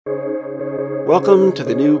Welcome to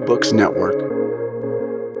the New Books Network.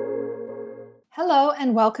 Hello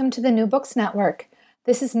and welcome to the New Books Network.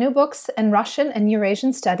 This is New Books in Russian and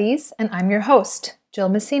Eurasian Studies, and I'm your host, Jill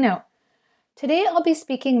Messino. Today I'll be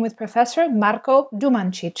speaking with Professor Marko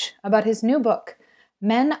Dumancic about his new book,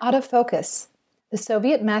 Men Out of Focus, The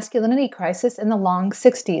Soviet Masculinity Crisis in the Long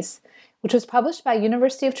Sixties, which was published by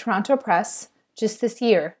University of Toronto Press just this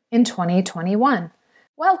year in 2021.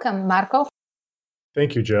 Welcome, Marko.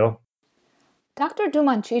 Thank you, Jill. Dr.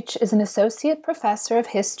 Dumancic is an associate professor of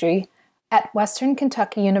history at Western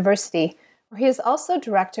Kentucky University, where he is also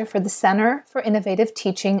director for the Center for Innovative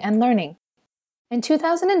Teaching and Learning. In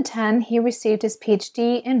 2010, he received his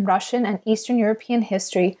PhD in Russian and Eastern European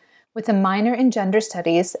history with a minor in gender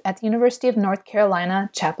studies at the University of North Carolina,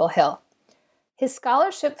 Chapel Hill. His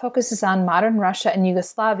scholarship focuses on modern Russia and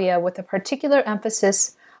Yugoslavia with a particular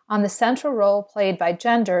emphasis on the central role played by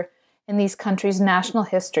gender in these countries' national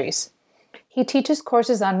histories. He teaches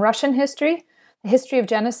courses on Russian history, the history of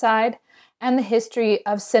genocide, and the history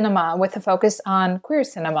of cinema with a focus on queer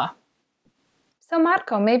cinema. So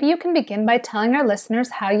Marko, maybe you can begin by telling our listeners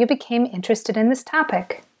how you became interested in this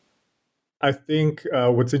topic. I think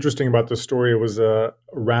what's interesting about this story was a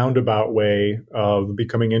roundabout way of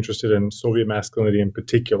becoming interested in Soviet masculinity in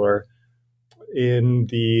particular. In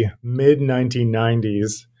the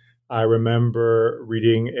mid-1990s, I remember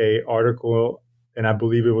reading an article, and I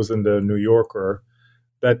believe it was in the New Yorker,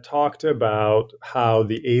 that talked about how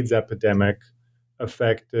the AIDS epidemic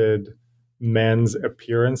affected men's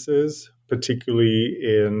appearances, particularly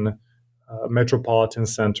in metropolitan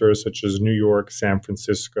centers such as New York, San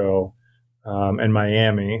Francisco, and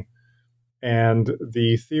Miami. And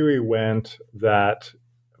the theory went that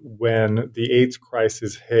when the AIDS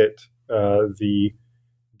crisis hit the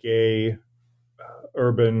gay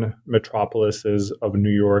urban metropolises of New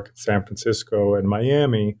York, San Francisco, and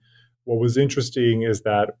Miami, what was interesting is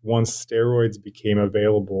that once steroids became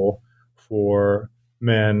available for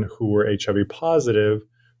men who were HIV positive,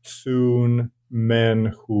 soon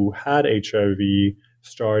men who had HIV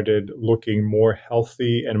started looking more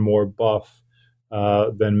healthy and more buff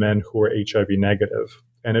than men who were HIV negative.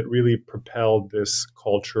 And it really propelled this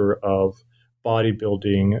culture of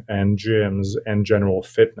bodybuilding and gyms and general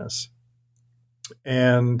fitness.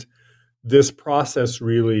 And this process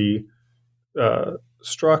really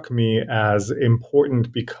struck me as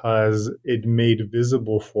important because it made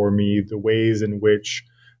visible for me the ways in which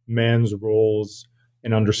men's roles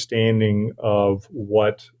and understanding of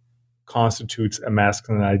what constitutes a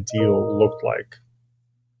masculine ideal looked like.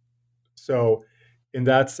 So in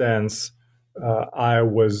that sense, I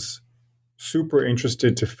was super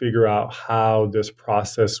interested to figure out how this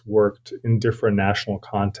process worked in different national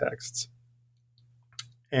contexts.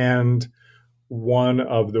 And one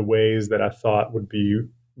of the ways that I thought would be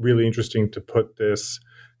really interesting to put this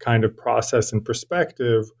kind of process in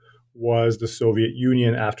perspective was the Soviet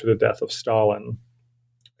Union after the death of Stalin.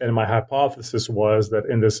 And my hypothesis was that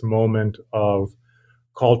in this moment of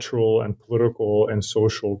cultural and political and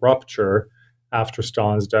social rupture after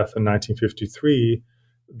Stalin's death in 1953,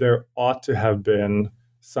 there ought to have been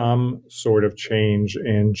some sort of change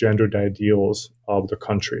in gendered ideals of the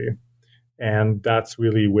country. And that's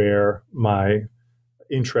really where my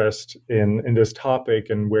interest in this topic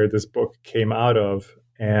and where this book came out of.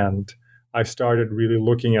 And I started really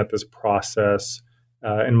looking at this process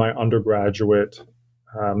in my undergraduate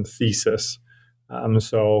thesis.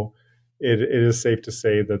 So it is safe to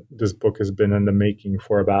say that this book has been in the making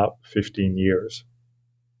for about 15 years.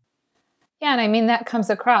 Yeah, and I mean, that comes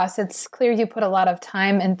across. It's clear you put a lot of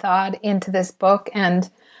time and thought into this book, and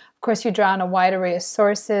of course, you draw on a wide array of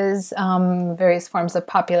sources, various forms of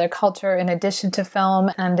popular culture in addition to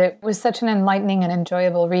film, and it was such an enlightening and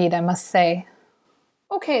enjoyable read, I must say.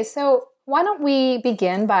 Okay, so why don't we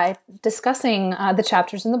begin by discussing the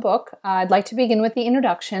chapters in the book. I'd like to begin with the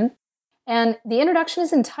introduction, and the introduction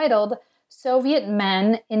is entitled Soviet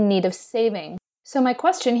Men in Need of Saving. So my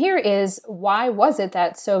question here is, why was it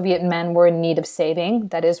that Soviet men were in need of saving?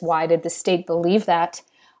 That is, why did the state believe that?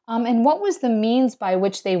 And what was the means by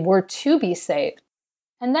which they were to be saved?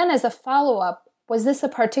 And then as a follow-up, was this a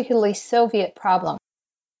particularly Soviet problem?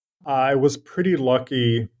 I was pretty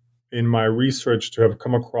lucky in my research to have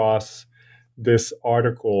come across this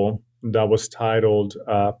article that was titled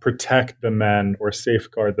Protect the Men or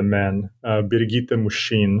Safeguard the Men, Берегите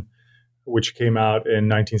мужчин, which came out in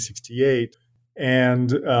 1968.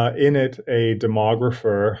 And in it, a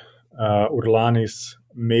demographer, Urlanis,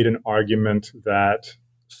 made an argument that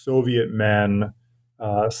Soviet men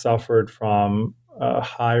suffered from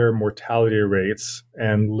higher mortality rates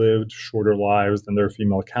and lived shorter lives than their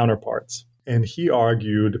female counterparts. And he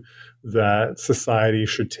argued that society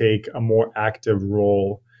should take a more active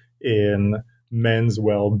role in men's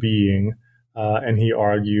well-being. And he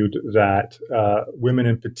argued that women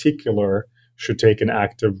in particular should take an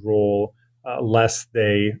active role lest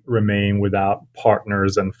they remain without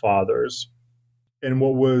partners and fathers. And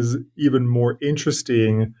what was even more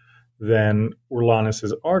interesting than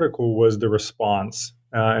Urlanis's article was the response,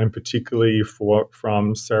 and particularly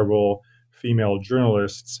from several female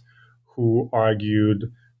journalists who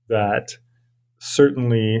argued that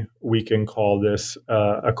certainly we can call this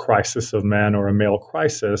a crisis of men or a male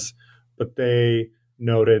crisis, but they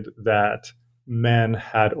noted that men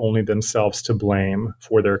had only themselves to blame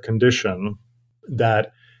for their condition,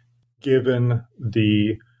 that given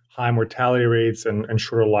the high mortality rates and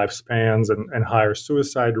shorter lifespans and higher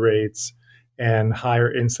suicide rates and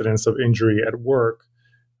higher incidence of injury at work,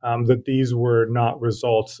 that these were not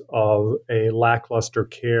results of a lackluster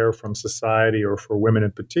care from society or for women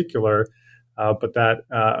in particular, but that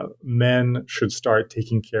men should start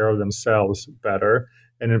taking care of themselves better.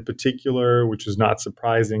 And in particular, which is not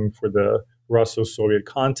surprising for the Russo-Soviet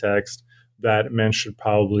context, that men should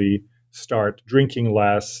probably start drinking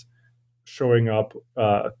less, showing up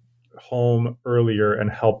home earlier and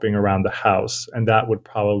helping around the house. And that would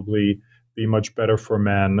probably be much better for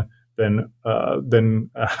men than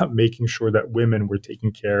making sure that women were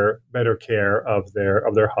taking better care of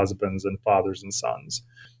their husbands and fathers and sons.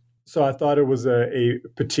 So I thought it was a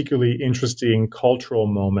particularly interesting cultural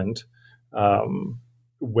moment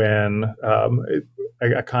when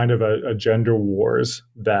a kind of a gender wars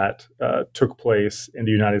that took place in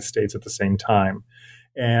the United States at the same time.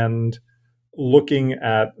 And looking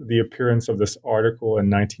at the appearance of this article in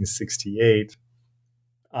 1968,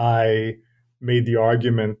 I made the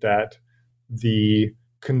argument that the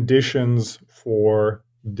conditions for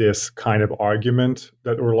this kind of argument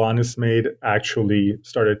that Urlanis made actually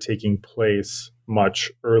started taking place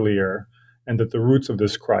much earlier, and that the roots of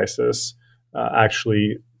this crisis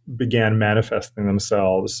actually began manifesting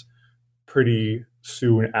themselves pretty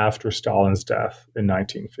soon after Stalin's death in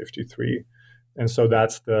 1953. And so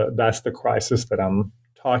that's the crisis that I'm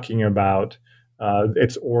talking about,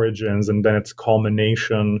 its origins and then its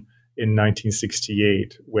culmination in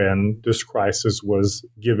 1968, when this crisis was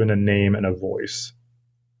given a name and a voice.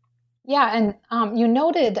 Yeah, and you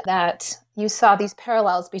noted that you saw these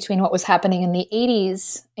parallels between what was happening in the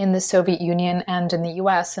 80s in the Soviet Union and in the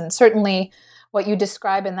US, and certainly what you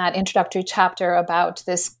describe in that introductory chapter about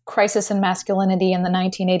this crisis in masculinity in the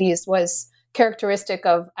 1980s was characteristic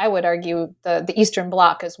of, I would argue, the Eastern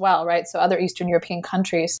Bloc as well, right? So other Eastern European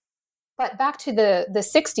countries. But back to the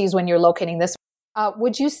 60s, when you're locating this,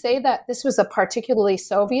 would you say that this was a particularly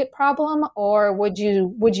Soviet problem, or would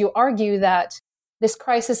you argue that this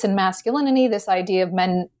crisis in masculinity, this idea of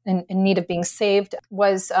men in need of being saved,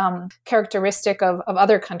 was characteristic of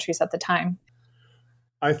other countries at the time?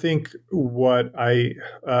 I think what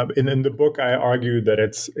in the book, I argue that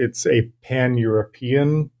it's a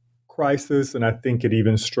pan-European crisis, and I think it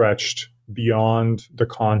even stretched beyond the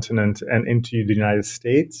continent and into the United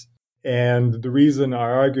States. And the reason I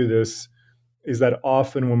argue this is that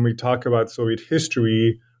often when we talk about Soviet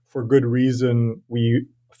history, for good reason, we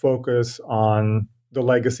focus on the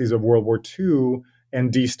legacies of World War II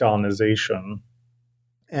and de-Stalinization.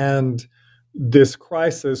 And this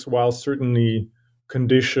crisis, while certainly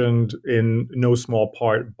conditioned in no small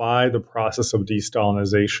part by the process of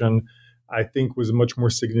de-Stalinization, I think was much more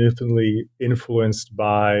significantly influenced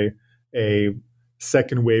by a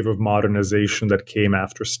second wave of modernization that came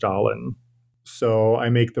after Stalin. So I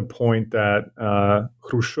make the point that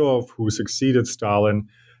Khrushchev, who succeeded Stalin,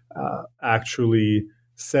 actually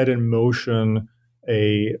set in motion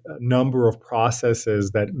a number of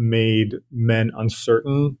processes that made men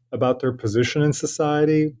uncertain about their position in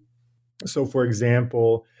society. So, for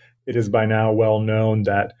example, it is by now well known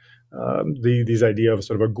that these idea of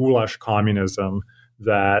sort of a goulash communism,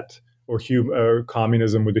 or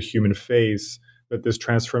communism with a human face, that this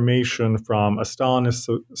transformation from a Stalinist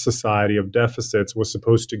society of deficits was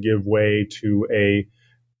supposed to give way to a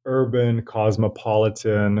urban,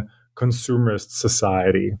 cosmopolitan, consumerist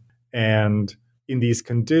society. And in these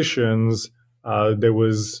conditions, there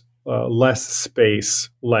was less space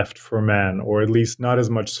left for men, or at least not as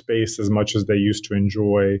much space as much as they used to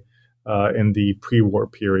enjoy in the pre-war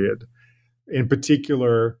period. In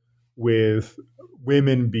particular, with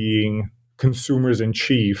women being consumers in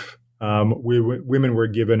chief, women were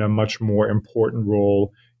given a much more important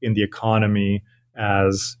role in the economy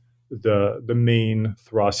as the main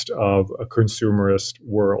thrust of a consumerist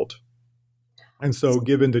world. And so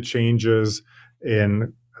given the changes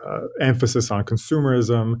in emphasis on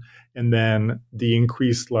consumerism, and then the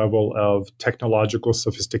increased level of technological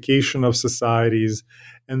sophistication of societies,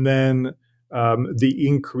 and then the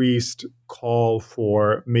increased call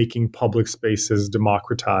for making public spaces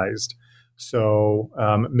democratized. So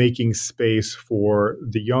making space for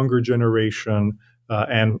the younger generation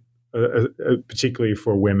and particularly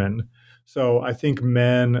for women. So I think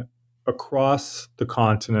men across the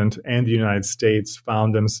continent and the United States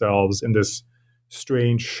found themselves in this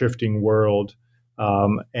strange shifting world,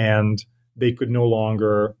 and they could no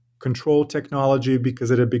longer control technology because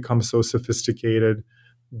it had become so sophisticated.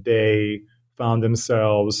 They found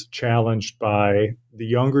themselves challenged by the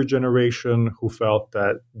younger generation who felt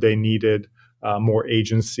that they needed more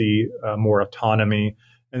agency, more autonomy.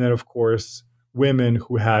 And then, of course, women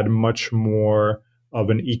who had much more of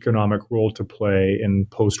an economic role to play in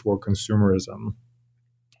post-war consumerism.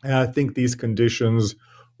 And I think these conditions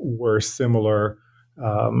were similar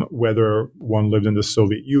whether one lived in the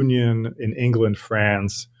Soviet Union, in England,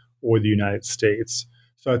 France, or the United States.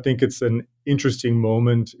 So I think it's an interesting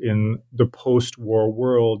moment in the post-war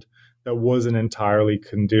world that wasn't entirely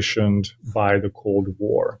conditioned by the Cold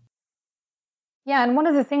War. Yeah, and one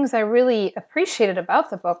of the things I really appreciated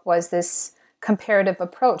about the book was this comparative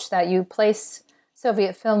approach that you place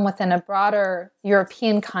Soviet film within a broader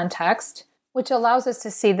European context, which allows us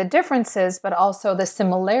to see the differences, but also the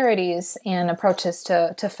similarities in approaches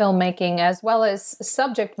to filmmaking as well as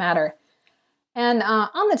subject matter. And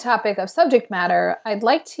on the topic of subject matter, I'd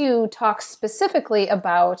like to talk specifically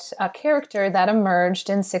about a character that emerged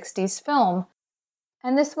in 60s film.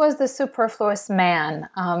 And this was the superfluous man,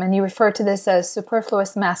 and you refer to this as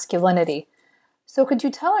superfluous masculinity. So could you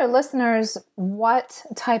tell our listeners what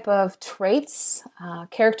type of traits,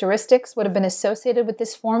 characteristics would have been associated with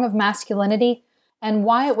this form of masculinity and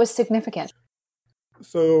why it was significant?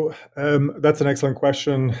 So that's an excellent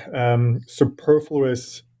question. A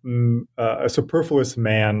superfluous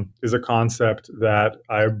man is a concept that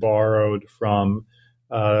I borrowed from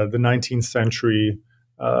the 19th century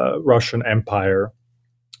Russian Empire.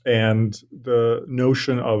 And the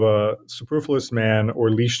notion of a superfluous man, or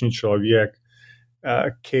lishny человек,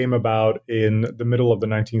 came about in the middle of the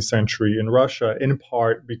 19th century in Russia, in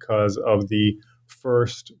part because of the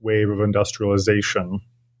first wave of industrialization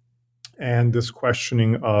and this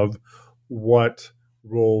questioning of what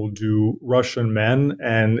role do Russian men,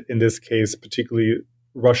 and in this case, particularly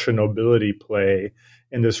Russian nobility, play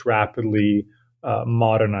in this rapidly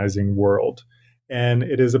modernizing world. And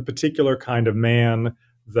it is a particular kind of man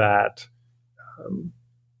that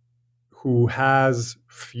who has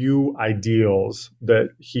few ideals that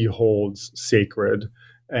he holds sacred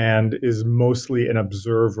and is mostly an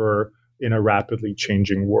observer in a rapidly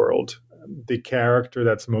changing world. The character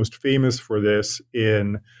that's most famous for this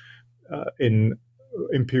in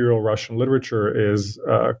Imperial Russian literature is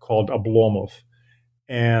called Oblomov.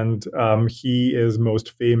 And he is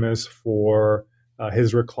most famous for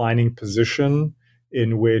his reclining position,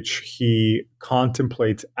 in which he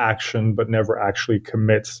contemplates action but never actually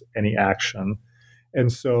commits any action. And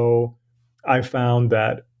so I found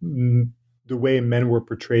that the way men were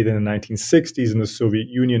portrayed in the 1960s in the Soviet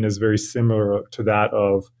Union is very similar to that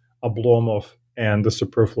of Oblomov and the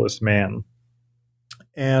superfluous man.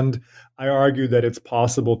 And I argue that it's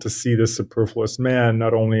possible to see this superfluous man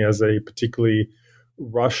not only as a particularly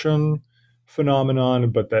Russian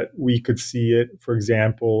phenomenon, but that we could see it, for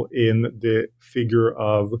example, in the figure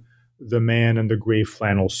of the man in the gray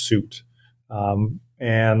flannel suit.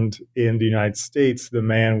 And in the United States, the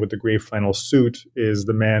man with the gray flannel suit is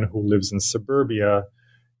the man who lives in suburbia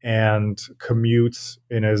and commutes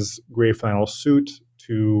in his gray flannel suit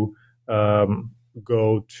to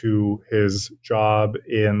go to his job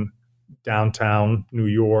in downtown New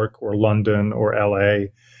York or London or LA,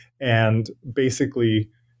 and basically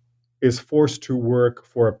is forced to work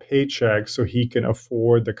for a paycheck so he can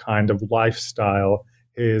afford the kind of lifestyle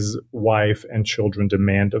his wife and children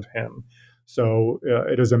demand of him. So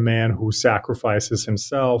it is a man who sacrifices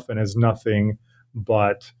himself and has nothing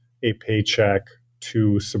but a paycheck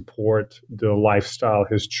to support the lifestyle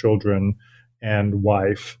his children and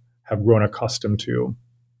wife have grown accustomed to.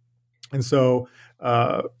 And so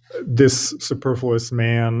this superfluous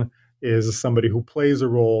man is somebody who plays a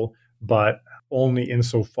role, but only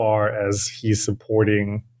insofar as he's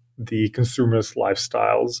supporting the consumerist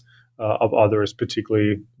lifestyles of others,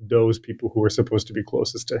 particularly those people who are supposed to be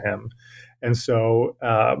closest to him. And so,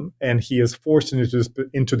 and he is forced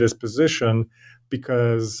into this position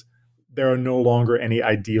because there are no longer any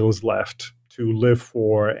ideals left to live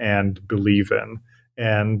for and believe in.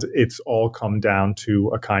 And it's all come down to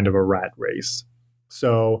a kind of a rat race.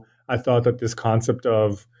 So I thought that this concept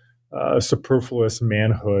of superfluous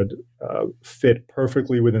manhood fit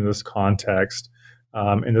perfectly within this context,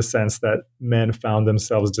 in the sense that men found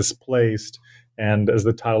themselves displaced and, as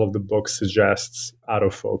the title of the book suggests, out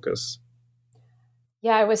of focus.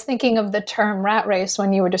 Yeah, I was thinking of the term rat race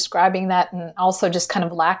when you were describing that, and also just kind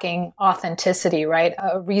of lacking authenticity, right?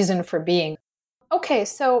 A reason for being. Okay,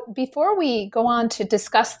 so before we go on to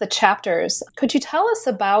discuss the chapters, could you tell us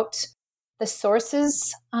about the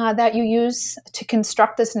sources that you use to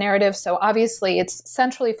construct this narrative? So obviously it's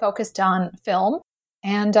centrally focused on film.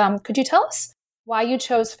 And could you tell us why you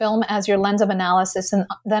chose film as your lens of analysis, and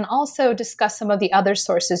then also discuss some of the other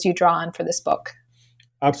sources you draw on for this book?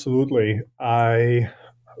 Absolutely.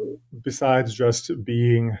 Besides just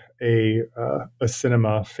being a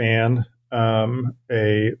cinema fan,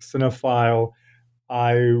 a cinephile,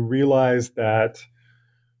 I realized that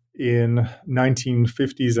in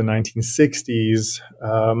 1950s and 1960s,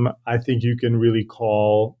 I think you can really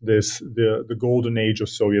call this the golden age of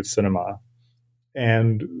Soviet cinema.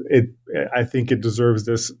 And I think it deserves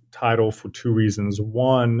this title for two reasons.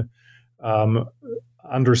 One, um,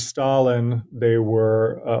 under Stalin, there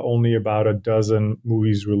were only about a dozen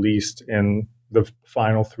movies released in the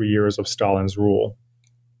final 3 years of Stalin's rule.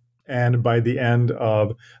 And by the end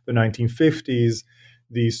of the 1950s,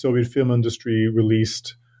 the Soviet film industry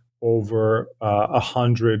released over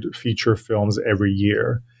 100 feature films every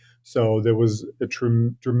year. So there was a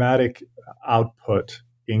dramatic output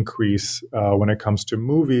increase when it comes to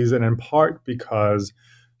movies, and in part because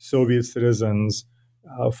Soviet citizens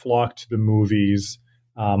flocked to the movies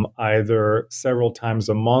either several times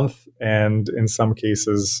a month and in some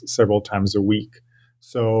cases several times a week.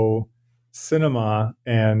 So cinema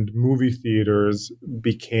and movie theaters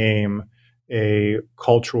became a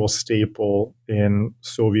cultural staple in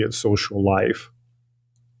Soviet social life.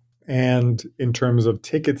 And in terms of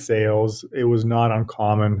ticket sales, it was not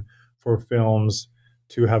uncommon for films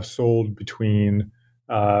to have sold between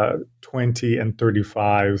 20 and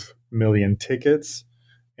 35 million tickets.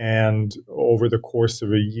 And over the course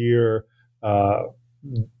of a year, uh,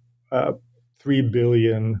 3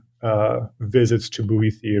 billion visits to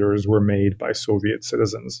movie theaters were made by Soviet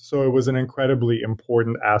citizens. So it was an incredibly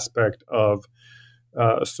important aspect of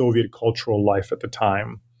Soviet cultural life at the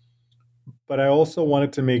time. But I also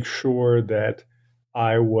wanted to make sure that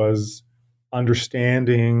I was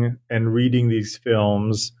understanding and reading these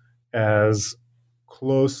films as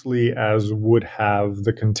closely as would have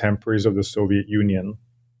the contemporaries of the Soviet Union.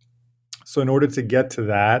 So, in order to get to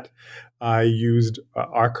that, I used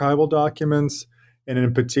archival documents. And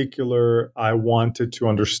in particular, I wanted to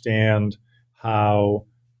understand how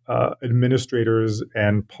administrators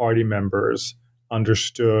and party members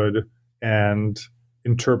understood and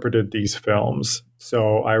interpreted these films.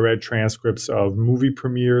 So I read transcripts of movie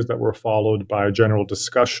premieres that were followed by a general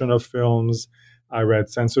discussion of films. I read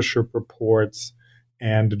censorship reports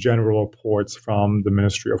and general reports from the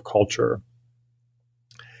Ministry of Culture.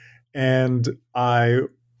 And I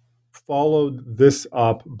followed this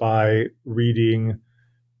up by reading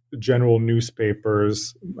general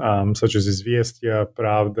newspapers such as Izvestia,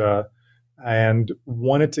 Pravda, and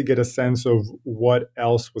wanted to get a sense of what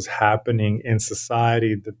else was happening in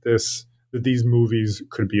society that these movies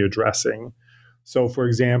could be addressing. So, for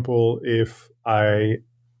example, if I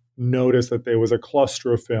noticed that there was a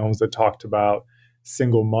cluster of films that talked about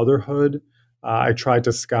single motherhood, I tried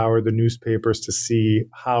to scour the newspapers to see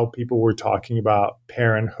how people were talking about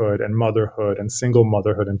parenthood and motherhood and single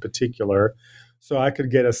motherhood in particular, so I could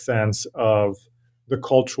get a sense of the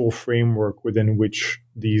cultural framework within which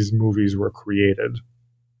these movies were created.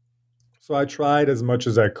 So I tried as much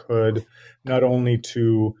as I could, not only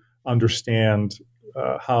to understand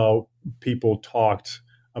how people talked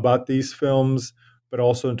about these films, but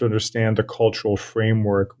also to understand the cultural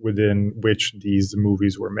framework within which these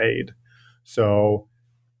movies were made. So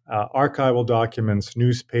archival documents,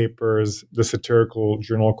 newspapers, the satirical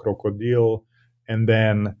journal Krokodil, and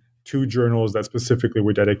then two journals that specifically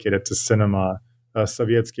were dedicated to cinema,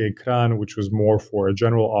 Sovietsky Ekran, which was more for a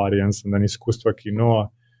general audience, and then Искусство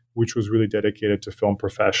Kino, which was really dedicated to film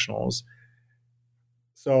professionals.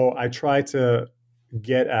 So I try to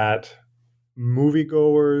get at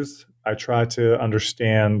moviegoers, I try to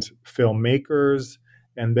understand filmmakers,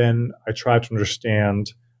 and then I try to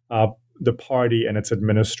understand the party and its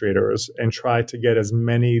administrators, and try to get as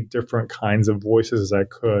many different kinds of voices as I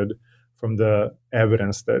could from the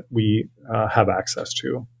evidence that we have access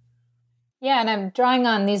to. Yeah, and I'm drawing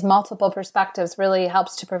on these multiple perspectives really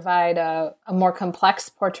helps to provide a more complex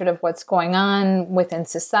portrait of what's going on within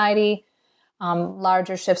society,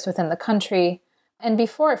 larger shifts within the country. And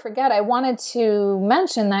before I forget, I wanted to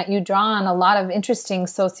mention that you draw on a lot of interesting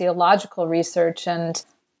sociological research. And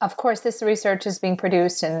of course, this research is being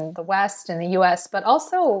produced in the West, in the US, but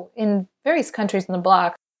also in various countries in the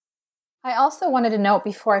bloc. I also wanted to note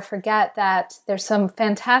before I forget that there's some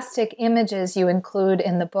fantastic images you include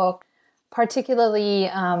in the book,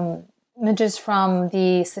 particularly images from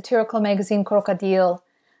the satirical magazine Crocodile,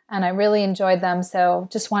 and I really enjoyed them, so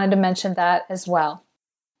just wanted to mention that as well.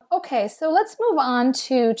 Okay, so let's move on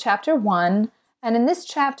to chapter 1, and in this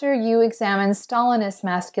chapter you examine Stalinist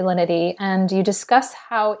masculinity and you discuss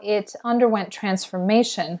how it underwent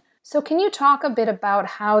transformation. So can you talk a bit about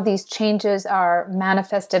how these changes are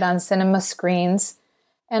manifested on cinema screens,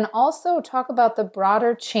 and also talk about the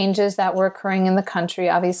broader changes that were occurring in the country,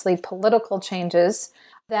 obviously political changes,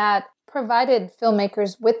 that provided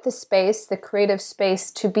filmmakers with the space, the creative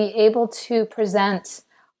space, to be able to present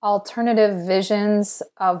alternative visions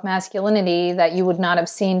of masculinity that you would not have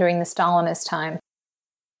seen during the Stalinist time?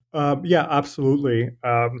 Yeah, absolutely.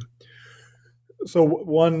 So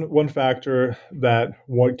one factor that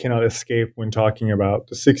one cannot escape when talking about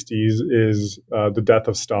the 60s is the death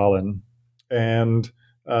of Stalin. And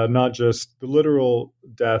not just the literal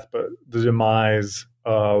death, but the demise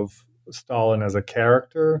of Stalin as a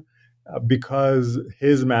character, because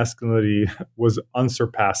his masculinity was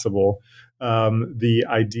unsurpassable. The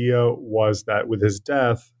idea was that with his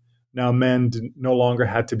death, now men no longer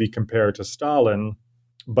had to be compared to Stalin,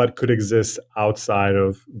 but could exist outside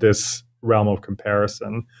of this realm of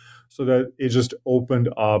comparison, so that it just opened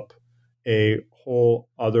up a whole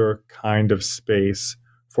other kind of space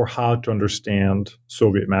for how to understand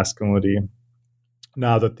Soviet masculinity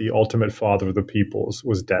now that the ultimate father of the peoples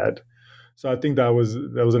was dead. So I think that was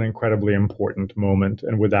an incredibly important moment,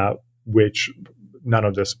 and without which none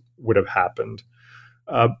of this would have happened.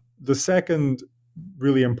 The second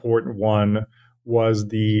really important one was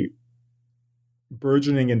the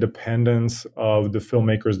burgeoning independence of the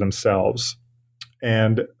filmmakers themselves.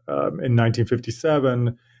 And in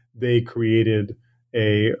 1957, they created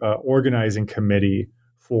a organizing committee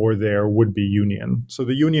for their would-be union. So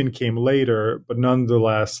the union came later, but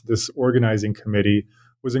nonetheless, this organizing committee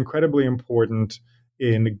was incredibly important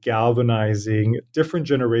in galvanizing different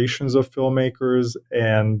generations of filmmakers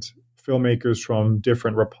and filmmakers from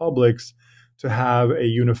different republics to have a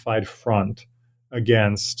unified front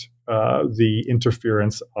against the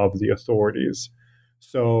interference of the authorities,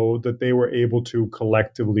 so that they were able to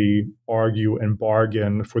collectively argue and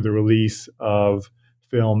bargain for the release of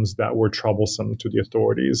films that were troublesome to the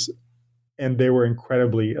authorities. And they were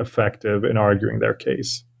incredibly effective in arguing their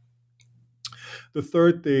case. The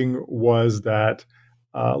third thing was that,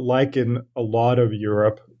 like in a lot of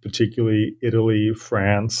Europe, particularly Italy,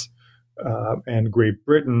 France, and Great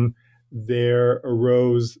Britain, there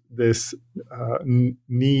arose this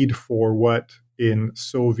need for what in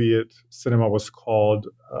Soviet cinema was called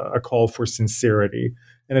a call for sincerity.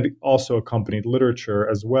 And it also accompanied literature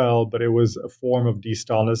as well, but it was a form of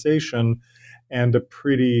de-Stalinization and a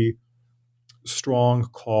pretty strong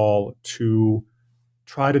call to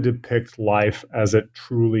try to depict life as it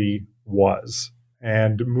truly was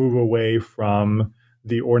and move away from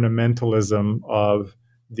the ornamentalism of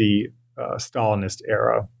the Stalinist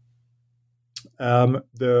era.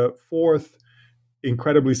 The fourth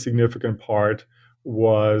incredibly significant part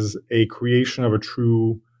was a creation of a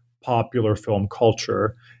true popular film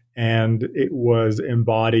culture, and it was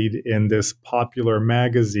embodied in this popular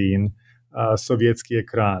magazine, Sovietsky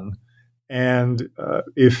Ekran. And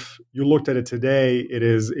if you looked at it today,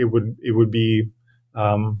 it would be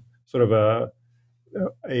sort of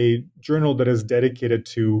a journal that is dedicated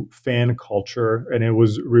to fan culture, and it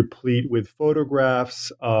was replete with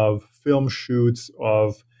photographs of film shoots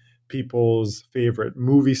of people's favorite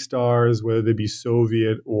movie stars, whether they be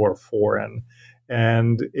Soviet or foreign.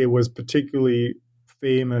 And it was particularly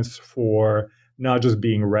famous for not just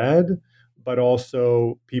being read, but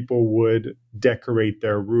also people would decorate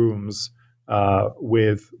their rooms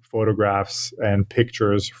with photographs and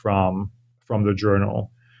pictures from the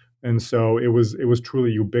journal. And so it was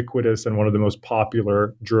truly ubiquitous and one of the most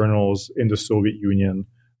popular journals in the Soviet Union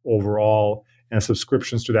overall, and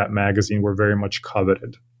subscriptions to that magazine were very much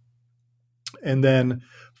coveted. And then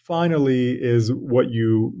finally is what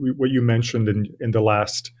you mentioned in the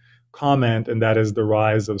last comment, and that is the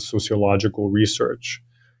rise of sociological research.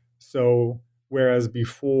 So whereas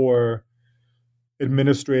before,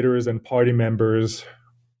 administrators and party members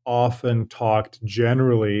often talked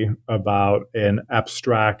generally about an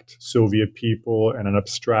abstract Soviet people and an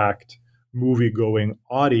abstract movie-going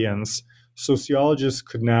audience, sociologists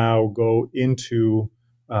could now go into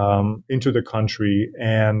the country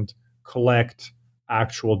and collect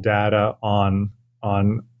actual data on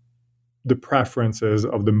the preferences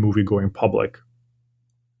of the movie-going public.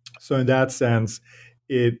 So in that sense,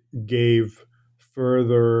 it gave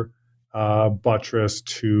further buttress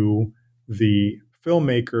to the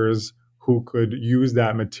filmmakers who could use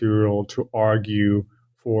that material to argue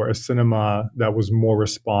for a cinema that was more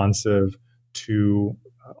responsive to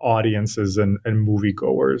audiences and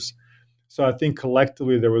moviegoers. So I think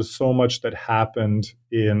collectively there was so much that happened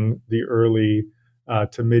in the early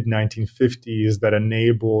to mid 1950s that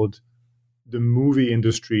enabled the movie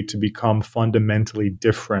industry to become fundamentally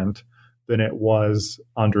different than it was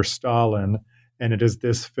under Stalin. And it is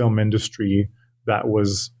this film industry that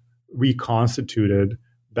was reconstituted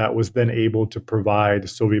that was then able to provide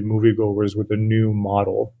Soviet moviegoers with a new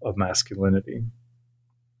model of masculinity.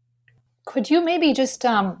 Could you maybe just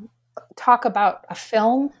talk about a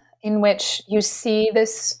film in which you see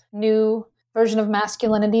this new version of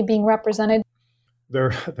masculinity being represented?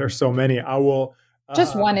 There's so many. I will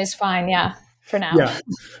just one is fine, yeah, for now. Yeah.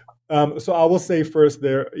 So I will say first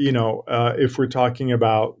there, if we're talking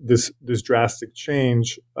about this drastic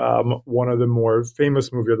change, one of the more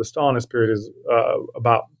famous movies of the Stalinist period is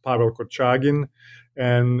about Pavel Korchagin.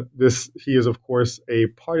 And he is, of course, a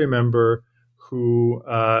party member who,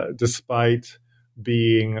 despite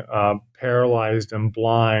being paralyzed and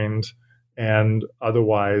blind and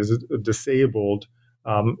otherwise disabled,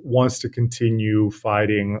 wants to continue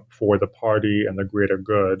fighting for the party and the greater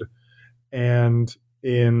good. And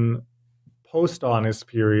in post-Stalinist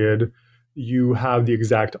period, you have the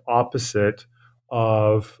exact opposite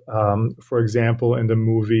of, for example, in the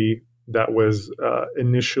movie that was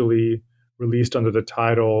initially released under the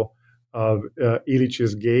title of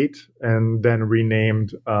Ilitch's Gate and then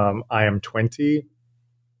renamed I Am 20.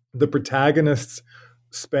 The protagonists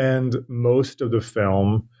spend most of the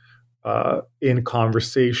film in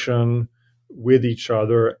conversation with each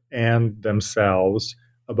other and themselves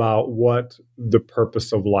about what the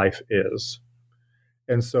purpose of life is.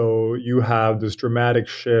 And so you have this dramatic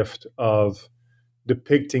shift of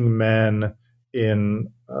depicting men in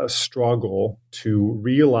a struggle to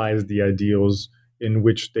realize the ideals in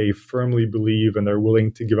which they firmly believe and they're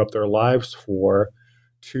willing to give up their lives for,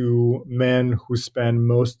 to men who spend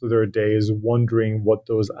most of their days wondering what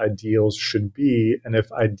those ideals should be and if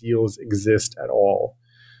ideals exist at all.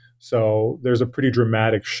 So there's a pretty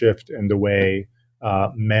dramatic shift in the way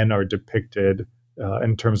men are depicted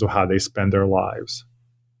in terms of how they spend their lives.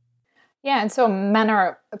 Yeah, and so men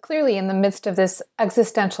are clearly in the midst of this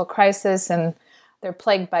existential crisis, and they're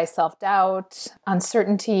plagued by self-doubt,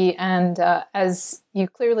 uncertainty, and as you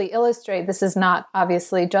clearly illustrate, this is not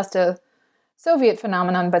obviously just a Soviet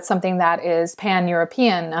phenomenon, but something that is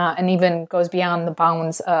pan-European and even goes beyond the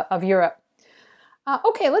bounds of Europe.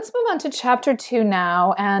 Okay, let's move on to chapter 2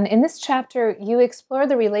 now. And in this chapter, you explore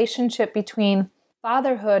the relationship between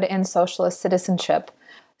fatherhood and socialist citizenship.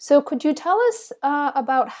 So could you tell us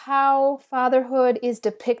about how fatherhood is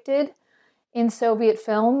depicted in Soviet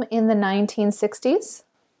film in the 1960s?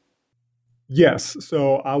 Yes.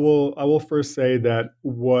 So I will first say that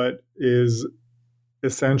what is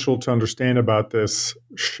essential to understand about this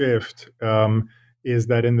shift is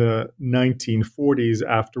that in the 1940s,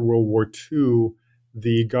 after World War II,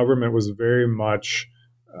 the government was very much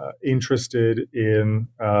interested in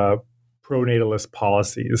pronatalist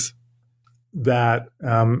policies. That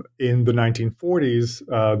in the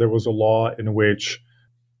 1940s, there was a law in which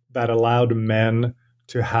that allowed men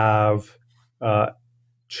to have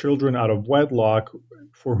children out of wedlock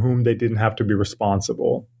for whom they didn't have to be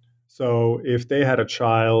responsible. So if they had a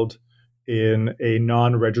child in a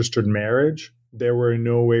non-registered marriage, they were in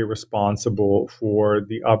no way responsible for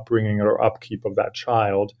the upbringing or upkeep of that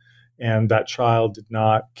child. And that child did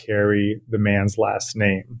not carry the man's last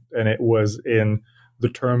name. And it was, in the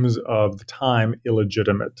terms of the time,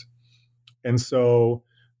 illegitimate. And so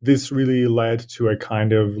this really led to a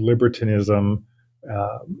kind of libertinism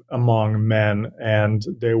among men. And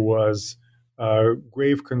there was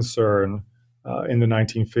grave concern in the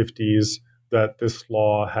 1950s that this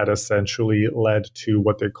law had essentially led to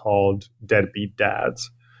what they called deadbeat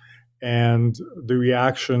dads. And the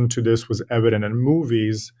reaction to this was evident in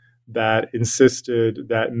movies that insisted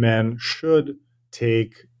that men should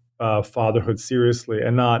take fatherhood seriously,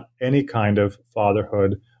 and not any kind of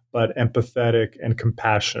fatherhood, but empathetic and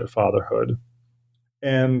compassionate fatherhood.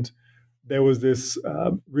 And there was this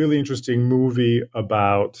really interesting movie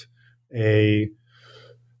about a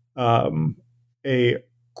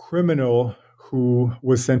criminal who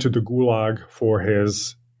was sent to the Gulag for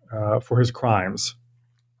his crimes,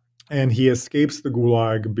 and he escapes the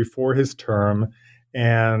Gulag before his term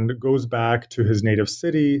and goes back to his native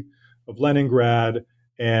city, of Leningrad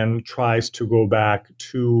and tries to go back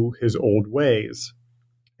to his old ways.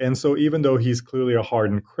 And so even though he's clearly a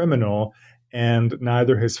hardened criminal, and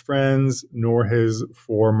neither his friends nor his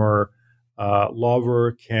former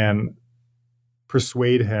lover can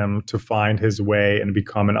persuade him to find his way and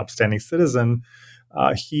become an upstanding citizen,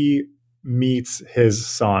 he meets his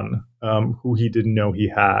son, who he didn't know he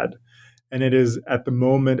had. And it is at the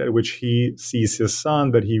moment at which he sees his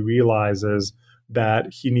son that he realizes that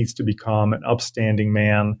he needs to become an upstanding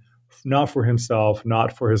man, not for himself,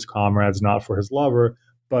 not for his comrades, not for his lover,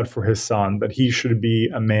 but for his son, that he should be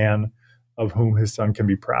a man of whom his son can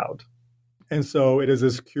be proud. And so it is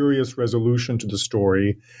this curious resolution to the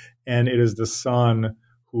story, and it is the son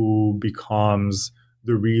who becomes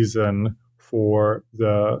the reason for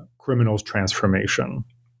the criminal's transformation.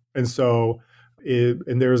 And so,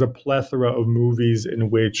 and there's a plethora of movies in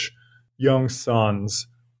which young sons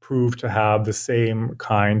prove to have the same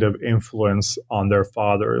kind of influence on their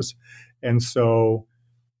fathers. And so,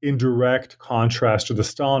 in direct contrast to the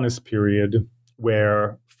Stalinist period,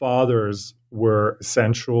 where fathers were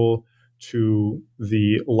essential to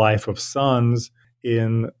the life of sons,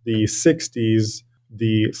 in the 60s,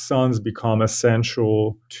 the sons become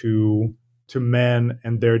essential to men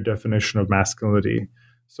and their definition of masculinity.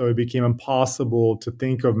 So it became impossible to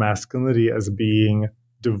think of masculinity as being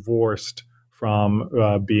divorced from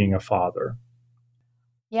being a father.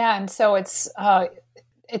 Yeah, and so it's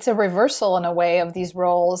a reversal in a way of these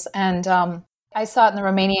roles. And I saw it in the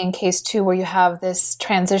Romanian case too, where you have this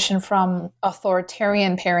transition from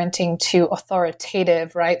authoritarian parenting to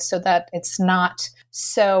authoritative, right? So that it's not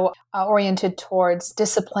so oriented towards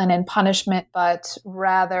discipline and punishment, but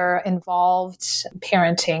rather involved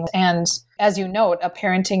parenting. And as you note, a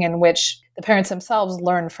parenting in which the parents themselves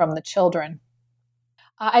learn from the children.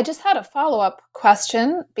 I just had a follow-up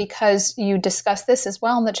question because you discussed this as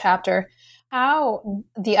well in the chapter, how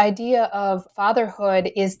the idea of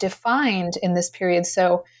fatherhood is defined in this period.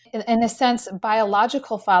 So in a sense,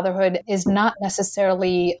 biological fatherhood is not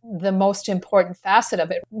necessarily the most important facet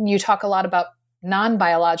of it. You talk a lot about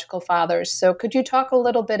non-biological fathers. So could you talk a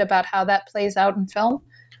little bit about how that plays out in film?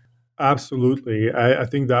 Absolutely. I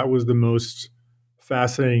think that was the most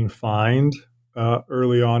fascinating find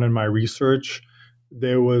early on in my research.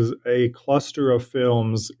 There was a cluster of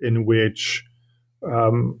films in which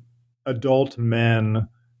adult men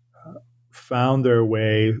found their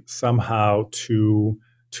way somehow to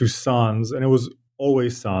sons, and it was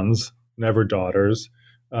always sons, never daughters,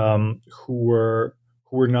 who were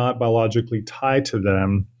not biologically tied to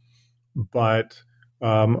them, but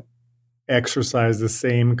exercised the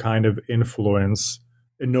same kind of influence,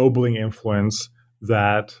 ennobling influence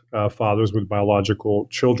that fathers with biological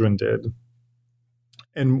children did.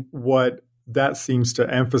 And what that seems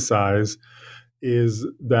to emphasize is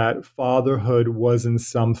that fatherhood wasn't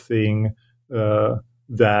something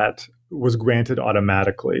that was granted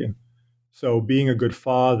automatically. So being a good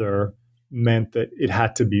father meant that it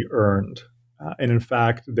had to be earned. And in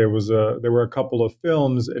fact, there were a couple of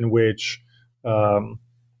films in which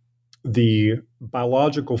the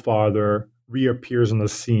biological father reappears on the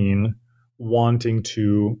scene, wanting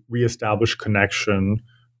to reestablish connection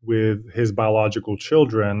with his biological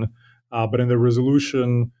children. But in the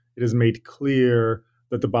resolution, it is made clear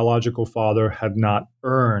that the biological father had not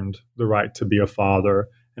earned the right to be a father.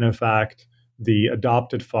 And in fact, the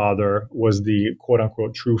adopted father was the quote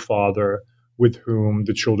unquote true father with whom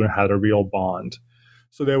the children had a real bond.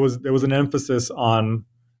 So there was an emphasis on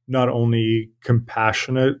not only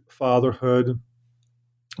compassionate fatherhood,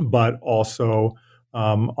 but also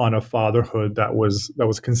on a fatherhood that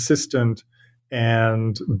was consistent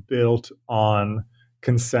and built on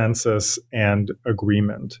consensus and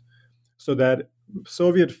agreement. So that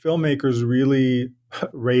Soviet filmmakers really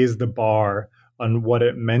raised the bar on what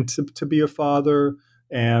it meant to be a father.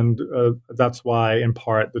 And that's why, in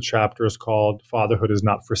part, the chapter is called Fatherhood is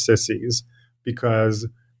Not for Sissies, because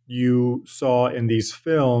you saw in these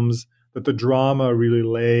films that the drama really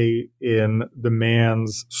lay in the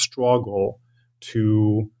man's struggle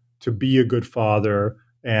to be a good father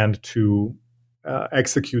and to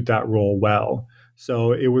execute that role well.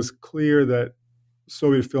 So it was clear that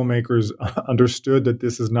Soviet filmmakers understood that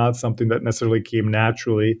this is not something that necessarily came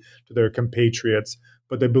naturally to their compatriots,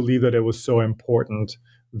 but they believed that it was so important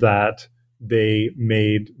that they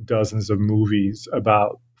made dozens of movies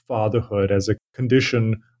about fatherhood as a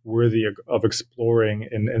condition worthy of exploring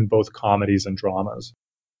in both comedies and dramas.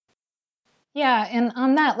 Yeah, and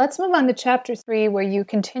on that, let's move on to chapter 3, where you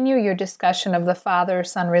continue your discussion of the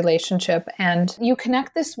father-son relationship, and you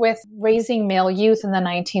connect this with raising male youth in the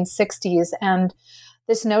 1960s and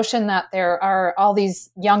this notion that there are all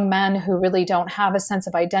these young men who really don't have a sense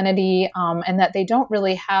of identity, and that they don't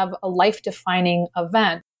really have a life-defining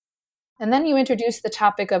event. And then you introduce the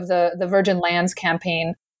topic of the Virgin Lands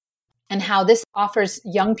campaign and how this offers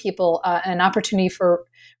young people an opportunity for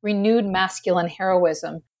renewed masculine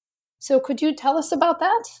heroism. So could you tell us about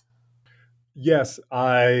that? Yes,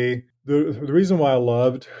 the reason why I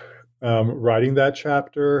loved writing that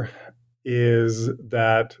chapter is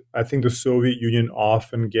that I think the Soviet Union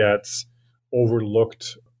often gets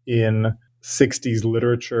overlooked in 60s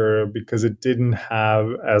literature because it didn't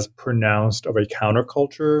have as pronounced of a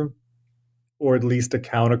counterculture, or at least a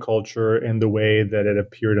counterculture in the way that it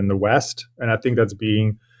appeared in the West. And I think that's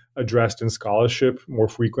being addressed in scholarship more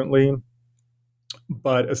frequently.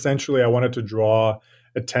 But essentially, I wanted to draw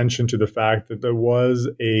attention to the fact that there was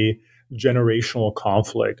a generational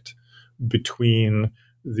conflict between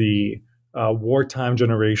the wartime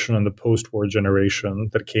generation and the post-war generation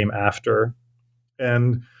that came after.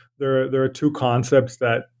 And there are two concepts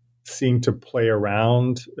that seem to play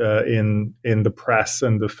around in the press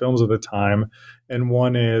and the films of the time. And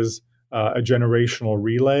one is a generational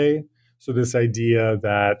relay. So this idea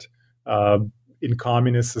that in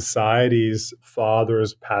communist societies,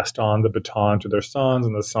 fathers passed on the baton to their sons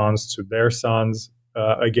and the sons to their sons,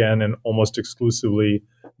 again, in almost exclusively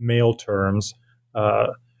male terms,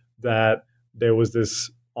 that there was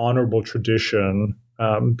this honorable tradition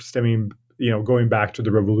stemming, going back to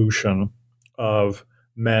the revolution of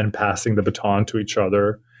men passing the baton to each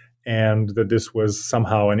other, and that this was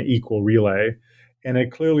somehow an equal relay. And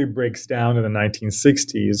it clearly breaks down in the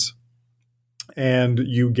 1960s. And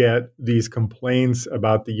you get these complaints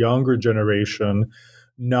about the younger generation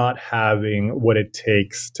not having what it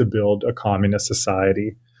takes to build a communist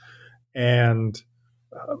society. And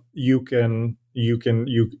you could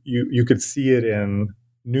see it in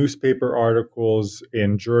newspaper articles,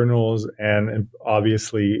 in journals, and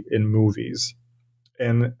obviously in movies.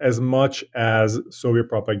 And as much as Soviet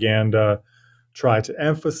propaganda tried to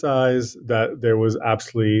emphasize that there was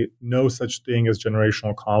absolutely no such thing as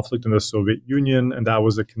generational conflict in the Soviet Union, and that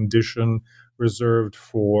was a condition reserved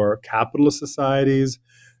for capitalist societies,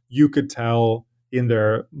 you could tell in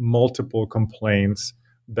their multiple complaints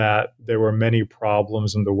that there were many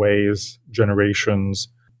problems in the ways generations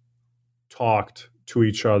talked to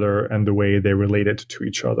each other and the way they related to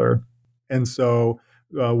each other. And so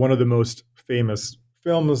one of the most famous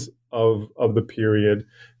films of the period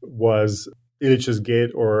was Ilitch's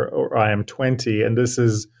Gate or I Am 20. And this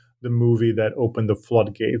is the movie that opened the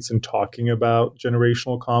floodgates in talking about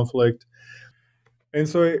generational conflict. And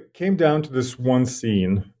so it came down to this one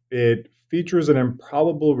scene. It features an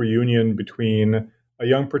improbable reunion between a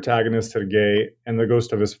young protagonist, Sergei, and the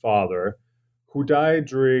ghost of his father, who died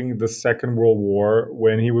during the Second World War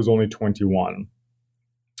when he was only 21.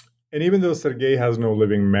 And even though Sergei has no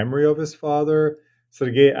living memory of his father,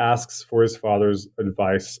 Sergei asks for his father's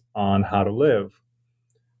advice on how to live.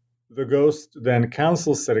 The ghost then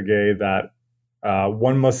counsels Sergei that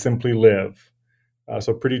one must simply live.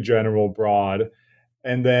 So pretty general, broad.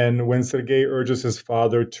 And then when Sergei urges his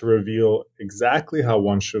father to reveal exactly how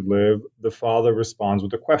one should live, the father responds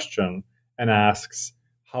with a question and asks,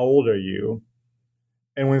 "How old are you?"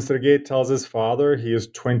 And when Sergei tells his father he is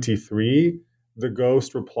 23, the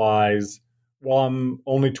ghost replies, "Well, I'm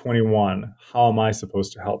only 21. How am I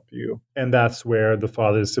supposed to help you?" And that's where the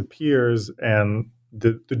father disappears and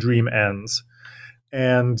the dream ends.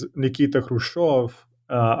 And Nikita Khrushchev,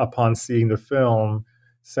 upon seeing the film,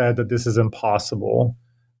 said that this is impossible,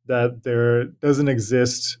 that there doesn't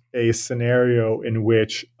exist a scenario in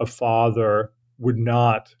which a father would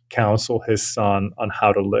not counsel his son on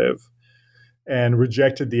how to live, and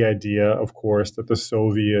rejected the idea, of course, that the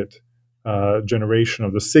Soviet generation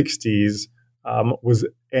of the 60s was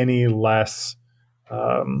any less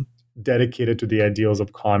dedicated to the ideals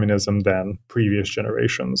of communism than previous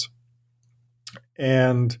generations.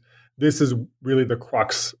 And this is really the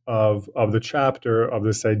crux of the chapter, of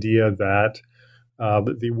this idea that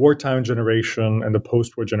the wartime generation and the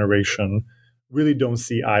post-war generation really don't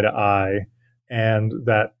see eye to eye, and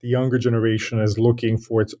that the younger generation is looking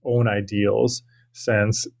for its own ideals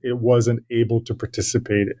since it wasn't able to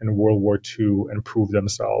participate in World War II and prove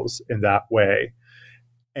themselves in that way.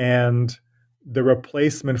 And the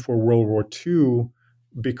replacement for World War II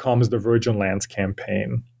becomes the Virgin Lands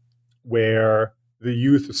campaign, where the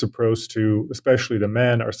youth is supposed to, especially the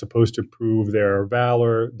men, are supposed to prove their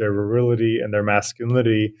valor, their virility, and their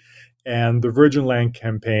masculinity. And the Virgin Land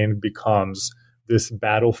campaign becomes this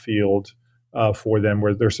battlefield for them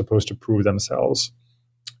where they're supposed to prove themselves.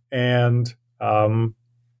 And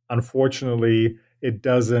unfortunately, it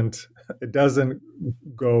doesn't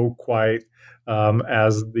go quite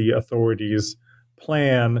as the authorities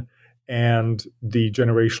plan, and the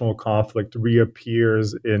generational conflict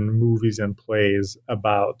reappears in movies and plays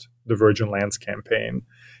about the Virgin Lands campaign.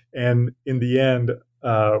 And in the end,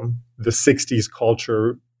 the 60s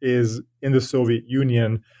culture is in the Soviet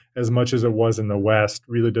Union, as much as it was in the West,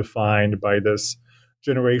 really defined by this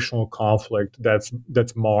generational conflict that's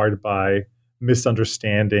marred by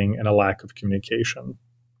misunderstanding and a lack of communication.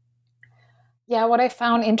 Yeah, what I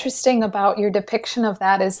found interesting about your depiction of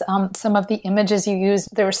that is some of the images you used,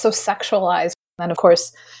 they were so sexualized. And of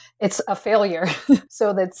course, it's a failure.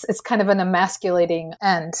 So it's kind of an emasculating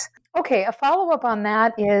end. Okay, a follow-up on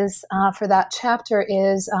that is, for that chapter,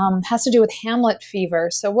 is has to do with Hamlet fever.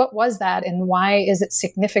 So what was that and why is it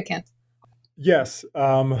significant? Yes,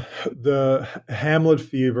 the Hamlet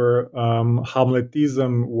fever,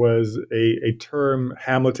 Hamletism was a term.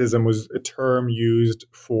 Hamletism was a term used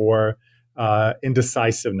for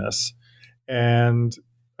indecisiveness, and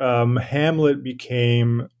Hamlet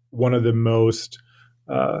became one of the most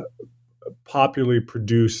uh, popularly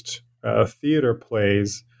produced theater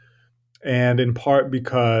plays, and in part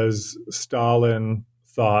because Stalin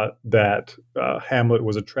thought that Hamlet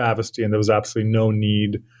was a travesty, and there was absolutely no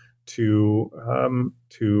need to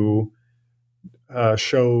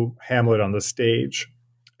show Hamlet on the stage.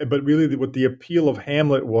 But really, what the appeal of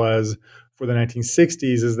Hamlet was for the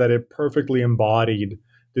 1960s is that it perfectly embodied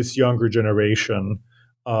this younger generation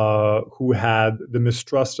who had the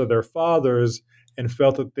mistrust of their fathers and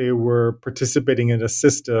felt that they were participating in a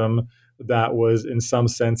system that was, in some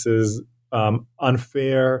senses,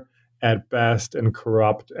 unfair at best and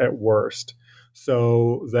corrupt at worst.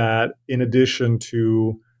 So that in addition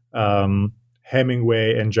to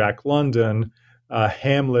Hemingway and Jack London,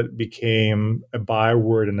 Hamlet became a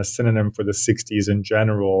byword and a synonym for the 60s in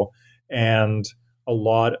general. And a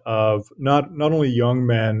lot of not only young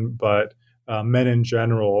men, but men in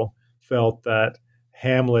general felt that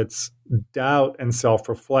Hamlet's doubt and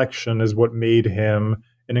self-reflection is what made him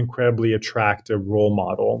an incredibly attractive role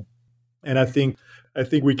model. And I think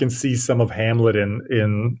we can see some of Hamlet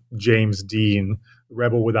in James Dean,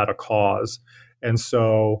 Rebel Without a Cause. And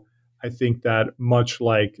so I think that much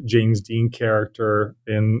like James Dean character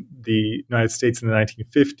in the United States in the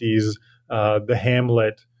 1950s, the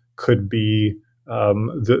Hamlet could be a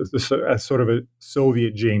sort of a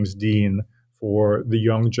Soviet James Dean for the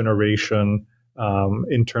young generation,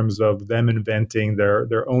 in terms of them inventing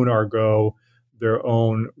their own argot, their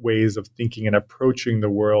own ways of thinking and approaching the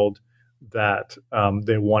world that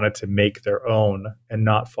they wanted to make their own and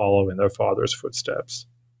not follow in their father's footsteps.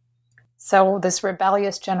 So this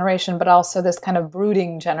rebellious generation, but also this kind of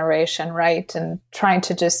brooding generation, right? And trying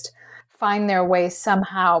to just find their way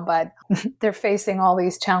somehow, but they're facing all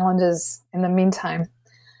these challenges in the meantime.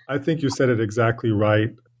 I think you said it exactly right.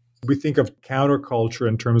 We think of counterculture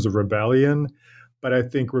in terms of rebellion, but I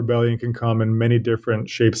think rebellion can come in many different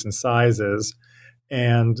shapes and sizes.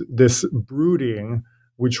 And this brooding,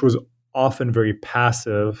 which was often very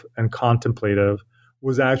passive and contemplative,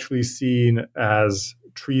 was actually seen as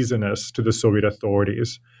treasonous to the Soviet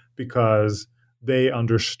authorities because they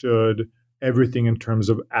understood everything in terms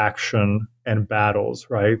of action and battles,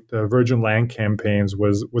 right? The Virgin Land campaigns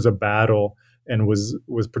was a battle and was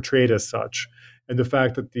portrayed as such. And the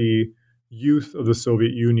fact that the youth of the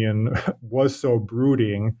Soviet Union was so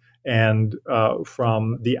brooding and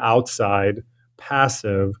from the outside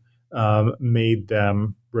passive made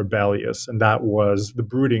them rebellious. And the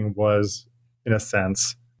brooding was, in a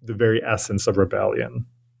sense, the very essence of rebellion.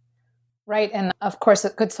 Right. And of course, a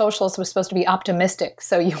good socialist was supposed to be optimistic.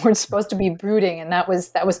 So you weren't supposed to be brooding, and that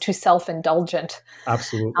was too self-indulgent.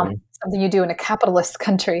 Absolutely. Something you do in a capitalist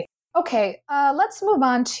country. Okay, let's move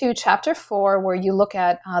on to chapter 4, where you look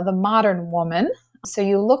at the modern woman. So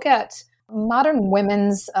you look at modern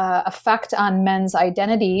women's effect on men's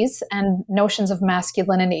identities and notions of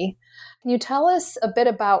masculinity. Can you tell us a bit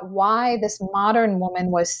about why this modern woman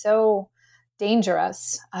was so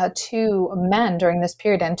dangerous to men during this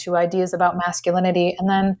period and to ideas about masculinity? And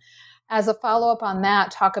then as a follow-up on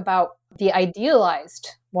that, talk about the idealized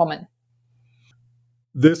woman.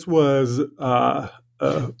 This was a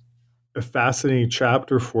fascinating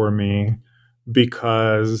chapter for me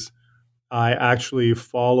because I actually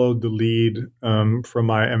followed the lead from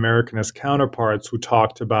my Americanist counterparts who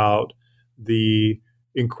talked about the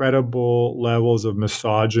incredible levels of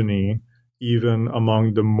misogyny even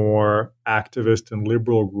among the more activist and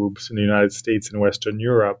liberal groups in the United States and Western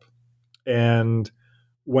Europe. And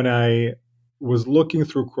when I was looking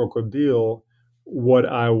through Crocodile, what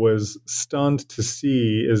I was stunned to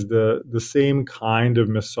see is the same kind of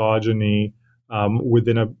misogyny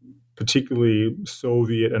within a particularly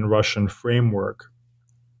Soviet and Russian framework.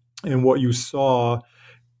 And what you saw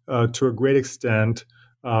to a great extent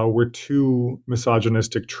were two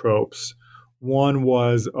misogynistic tropes. One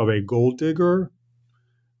was of a gold digger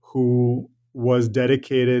who was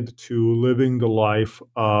dedicated to living the life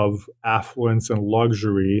of affluence and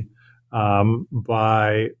luxury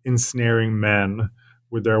by ensnaring men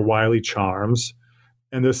with their wily charms.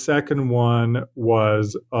 And the second one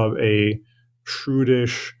was of a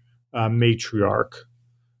shrewdish matriarch,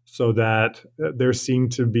 so that there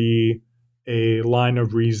seemed to be a line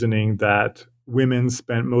of reasoning that women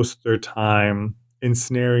spent most of their time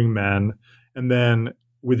ensnaring men, and then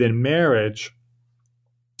within marriage,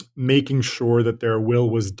 making sure that their will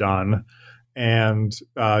was done and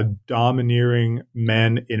domineering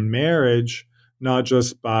men in marriage, not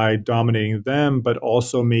just by dominating them, but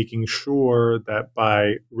also making sure that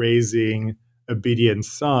by raising obedient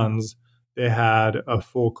sons, they had a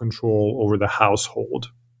full control over the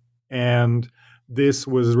household. And this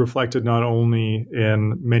was reflected not only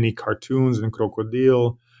in many cartoons and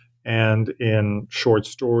Crocodile and in short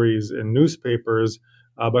stories in newspapers,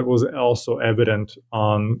 but was also evident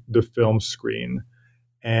on the film screen,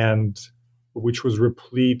 and which was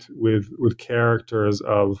replete with characters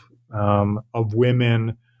of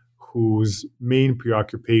women whose main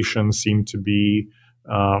preoccupation seemed to be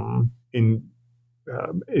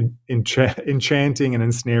enchanting and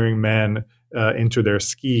ensnaring men into their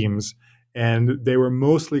schemes. And they were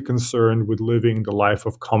mostly concerned with living the life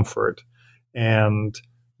of comfort. And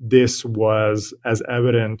this was as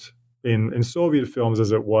evident in Soviet films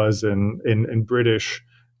as it was in British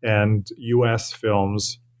and US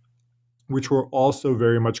films, which were also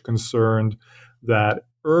very much concerned that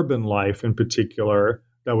urban life in particular,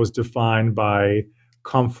 that was defined by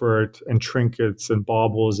comfort and trinkets and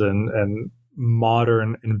baubles and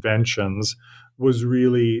modern inventions, was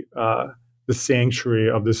really the sanctuary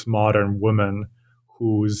of this modern woman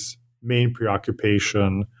whose main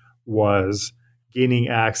preoccupation was gaining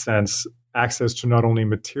access to not only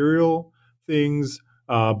material things,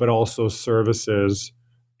 but also services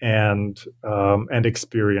and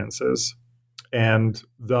experiences. And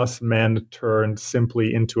thus men turned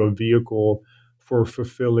simply into a vehicle for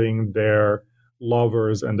fulfilling their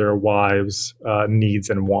lovers' and their wives' needs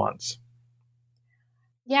and wants.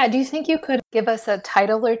 Yeah, do you think you could give us a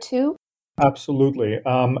title or two? Absolutely.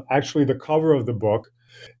 Actually, the cover of the book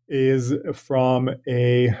is from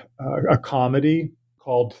a comedy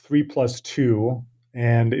called 3+2,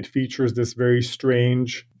 and it features this very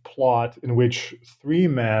strange plot in which three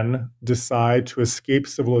men decide to escape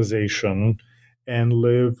civilization and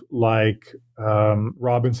live like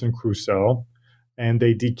Robinson Crusoe, and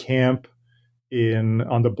they decamp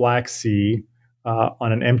on the Black Sea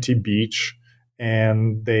on an empty beach,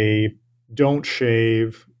 and they don't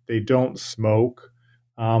shave, they don't smoke,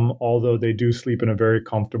 although they do sleep in a very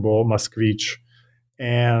comfortable Moskvich,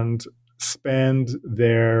 and spend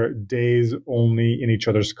their days only in each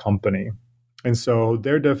other's company. And so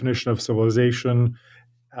their definition of civilization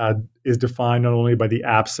is defined not only by the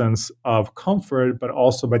absence of comfort, but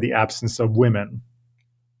also by the absence of women.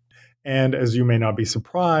 And as you may not be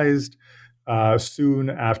surprised, soon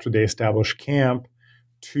after they establish camp,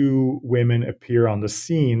 two women appear on the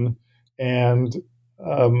scene, and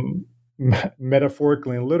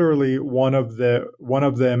metaphorically and literally, one of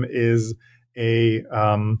them is a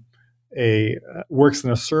works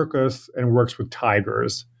in a circus and works with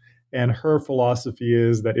tigers. And her philosophy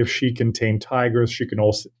is that if she can tame tigers, she can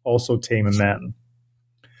also tame men.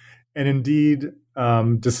 And indeed,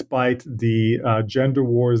 despite the gender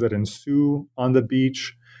wars that ensue on the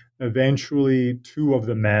beach, eventually two of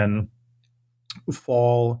the men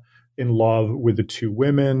fall in love with the two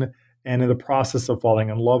women. And in the process of falling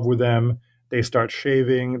in love with them, they start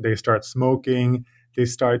shaving, they start smoking, they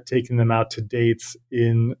start taking them out to dates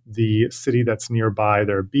in the city that's nearby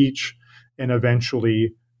their beach, and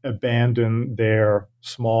eventually abandon their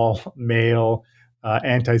small male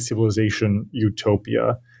anti-civilization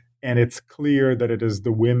utopia. And it's clear that it is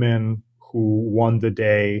the women who won the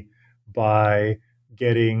day by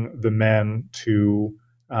getting the men to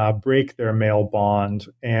break their male bond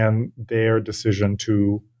and their decision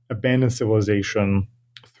to abandon civilization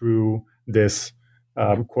through this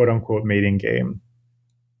quote unquote mating game.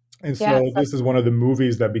 And so Yeah, this is one of the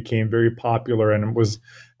movies that became very popular and was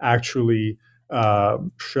actually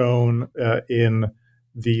shown in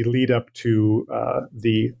the lead up to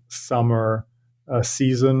the summer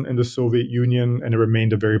season in the Soviet Union, and it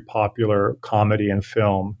remained a very popular comedy and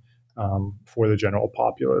film for the general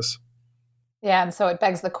populace. yeah, and so it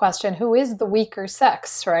begs the question, who is the weaker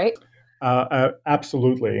sex, right?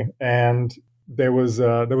 Absolutely. And there was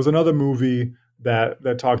another movie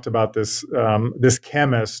that talked about this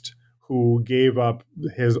chemist who gave up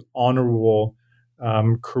his honorable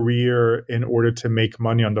career in order to make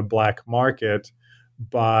money on the black market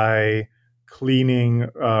by cleaning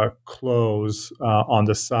clothes on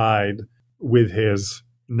the side with his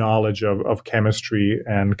knowledge of chemistry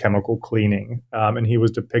and chemical cleaning. And he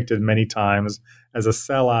was depicted many times as a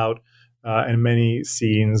sellout in many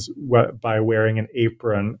scenes by wearing an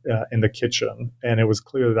apron in the kitchen. And it was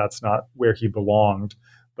clear that that's not where he belonged,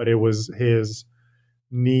 but it was his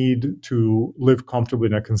need to live comfortably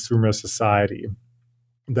in a consumer society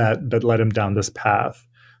that led him down this path.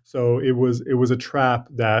 So it was a trap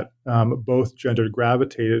that both gender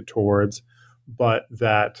gravitated towards, but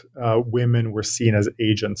that women were seen as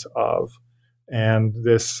agents of. And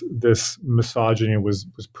this misogyny was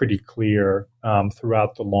pretty clear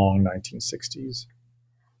throughout the long 1960s.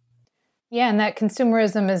 Yeah, and that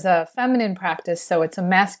consumerism is a feminine practice, so it's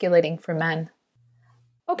emasculating for men.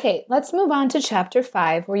 Okay, let's move on to chapter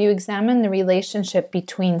 5, where you examine the relationship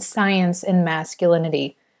between science and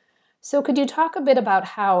masculinity. So could you talk a bit about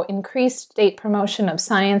how increased state promotion of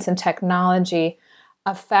science and technology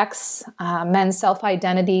affects men's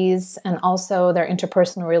self-identities and also their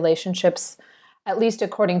interpersonal relationships, at least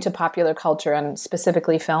according to popular culture and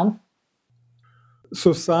specifically film?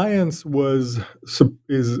 So science was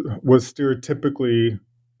stereotypically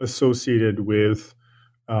associated with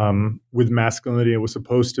masculinity. It was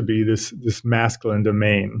supposed to be this masculine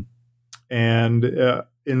domain, and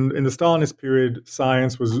in the Stalinist period,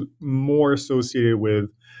 science was more associated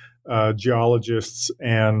with geologists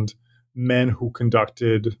and men who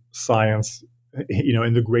conducted science,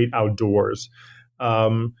 in the great outdoors.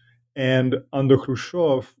 And under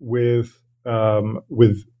Khrushchev, with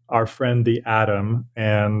our friend the atom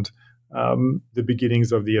and the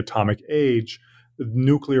beginnings of the atomic age, the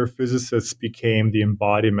nuclear physicists became the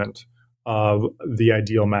embodiment of the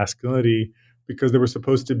ideal masculinity because they were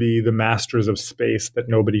supposed to be the masters of space that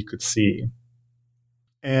nobody could see.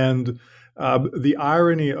 And the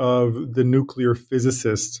irony of the nuclear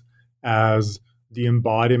physicists as the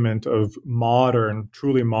embodiment of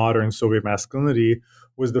truly modern Soviet masculinity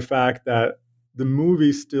was the fact that the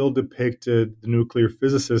movie still depicted the nuclear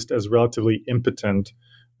physicist as relatively impotent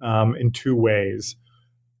in two ways.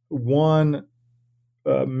 One,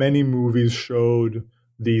 many movies showed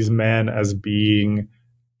these men as being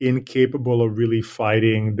incapable of really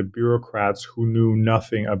fighting the bureaucrats who knew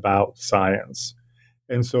nothing about science.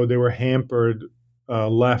 And so they were hampered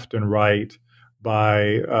left and right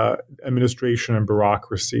by administration and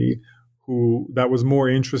bureaucracy that was more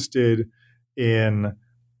interested in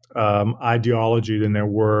ideology than there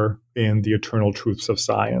were in the eternal truths of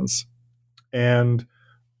science. And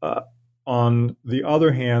on the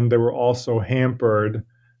other hand, they were also hampered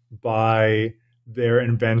by their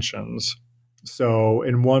inventions. So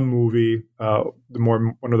in one movie,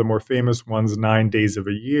 one of the more famous ones, 9 Days of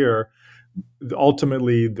a Year,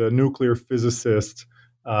 ultimately the nuclear physicist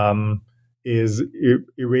is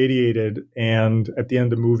irradiated, and at the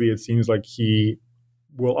end of the movie, it seems like he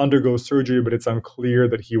will undergo surgery, but it's unclear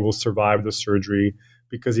that he will survive the surgery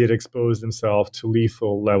because he had exposed himself to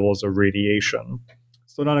lethal levels of radiation.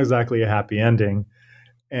 So not exactly a happy ending.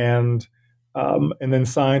 And then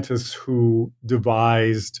scientists who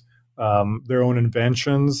devised their own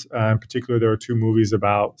inventions, in particular, there are two movies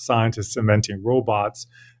about scientists inventing robots.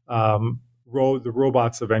 The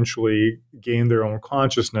robots eventually gain their own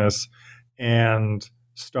consciousness and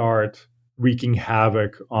start wreaking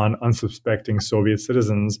havoc on unsuspecting Soviet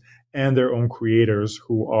citizens and their own creators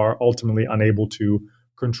who are ultimately unable to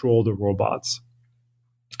control the robots.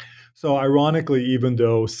 So ironically, even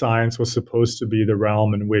though science was supposed to be the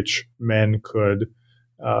realm in which men could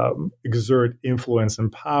exert influence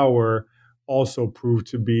and power, also proved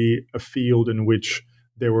to be a field in which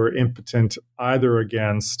they were impotent either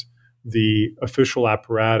against the official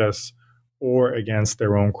apparatus or against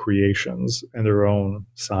their own creations and their own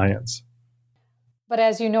science. But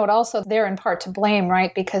as you note, also, they're in part to blame,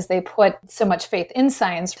 right? Because they put so much faith in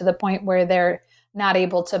science to the point where they're not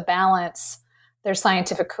able to balance their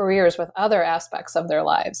scientific careers with other aspects of their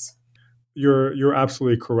lives. You're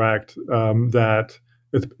absolutely correct that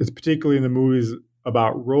it's particularly in the movies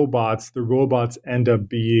about robots, the robots end up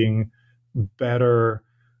being better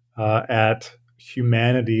at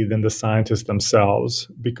humanity than the scientists themselves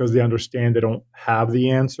because they understand they don't have the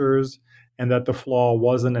answers and that the flaw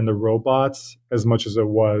wasn't in the robots as much as it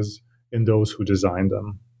was in those who designed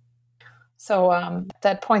them. So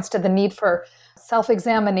that points to the need for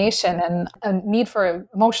self-examination and a need for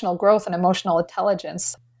emotional growth and emotional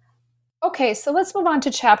intelligence. Okay, so let's move on to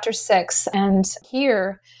chapter 6. And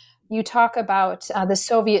here you talk about the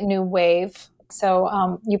Soviet New Wave.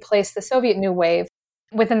 So you place the Soviet New Wave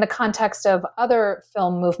within the context of other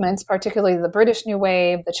film movements, particularly the British New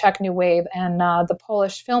Wave, the Czech New Wave, and the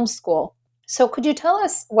Polish Film School. So could you tell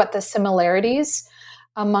us what the similarities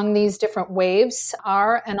among these different waves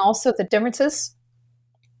are and also the differences?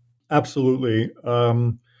 Absolutely.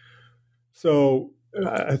 So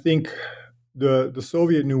I think the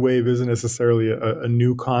Soviet New Wave isn't necessarily a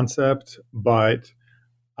new concept, but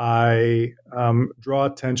I draw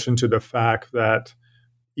attention to the fact that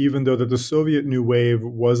even though that the Soviet New Wave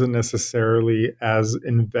wasn't necessarily as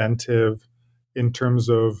inventive in terms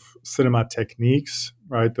of cinema techniques,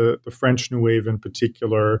 right? The French New Wave in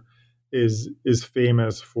particular is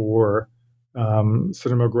famous for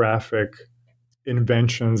cinematographic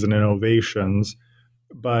inventions and innovations.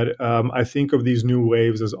 But I think of these new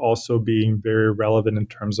waves as also being very relevant in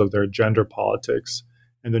terms of their gender politics,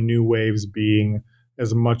 and the new waves being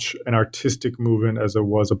as much an artistic movement as it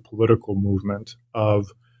was a political movement of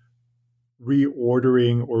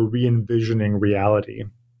reordering or re-envisioning reality.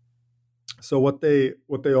 So what they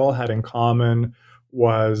all had in common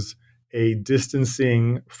was a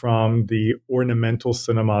distancing from the ornamental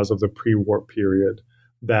cinemas of the pre-war period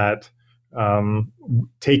that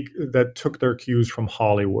took their cues from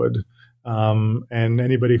Hollywood. And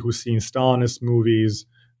anybody who's seen Stalinist movies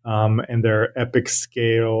and their epic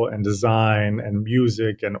scale and design and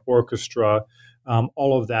music and orchestra,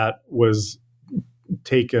 all of that was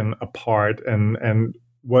taken apart, and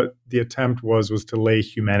what the attempt was to lay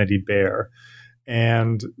humanity bare,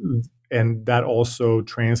 and that also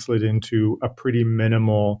translated into a pretty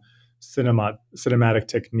minimal cinematic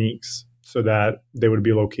techniques, so that there would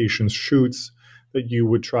be location shoots that you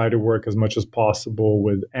would try to work as much as possible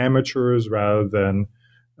with amateurs rather than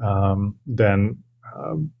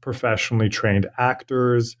professionally trained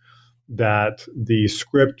actors, that the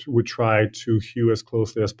script would try to hew as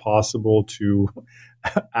closely as possible to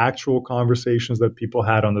actual conversations that people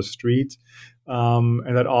had on the street,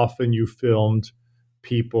 and that often you filmed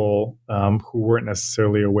people who weren't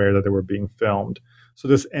necessarily aware that they were being filmed. So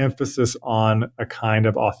this emphasis on a kind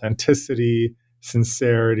of authenticity,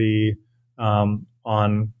 sincerity,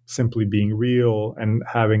 on simply being real and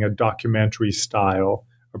having a documentary style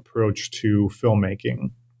approach to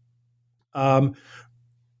filmmaking.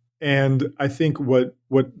 And I think what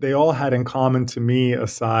they all had in common to me,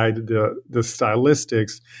 aside the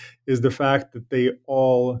stylistics, is the fact that they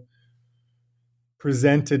all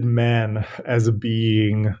presented men as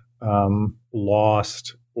being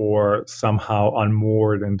lost or somehow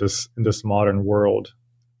unmoored in this modern world.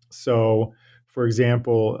 So, for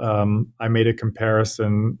example, I made a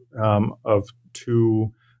comparison of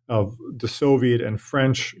the Soviet and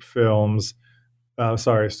French films,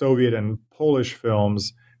 Soviet and Polish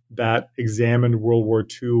films that examined World War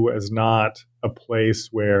II as not a place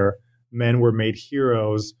where men were made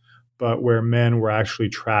heroes, but where men were actually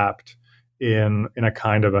trapped in a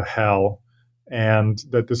kind of a hell, and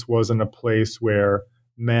that this wasn't a place where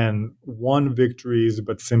men won victories,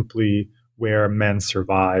 but simply where men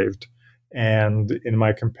survived. And in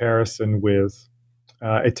my comparison with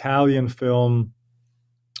Italian film,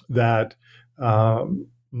 that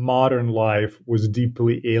modern life was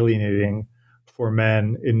deeply alienating for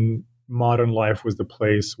men. In modern life was the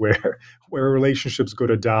place where relationships go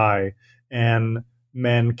to die, and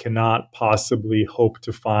men cannot possibly hope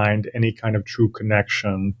to find any kind of true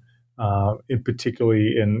connection,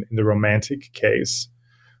 particularly in the romantic case.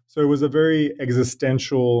 So it was a very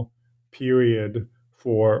existential period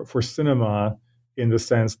for cinema, in the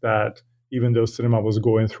sense that even though cinema was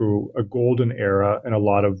going through a golden era in a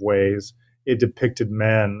lot of ways, it depicted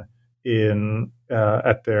men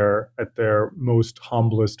at their most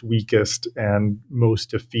humblest, weakest, and most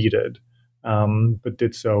defeated, but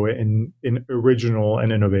did so in original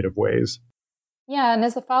and innovative ways. Yeah, and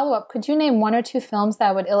as a follow-up, could you name one or two films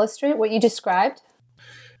that would illustrate what you described?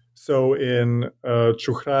 So in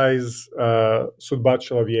Čuhraj's Sudba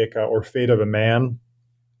Člověka, or Fate of a Man,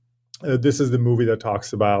 this is the movie that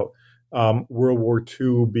talks about World War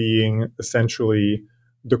II being essentially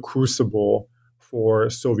the crucible for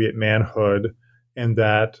Soviet manhood, and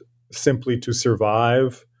that simply to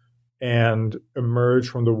survive and emerge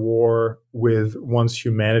from the war with one's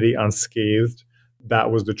humanity unscathed,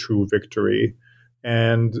 that was the true victory.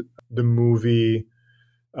 And the movie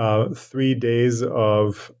 3 Days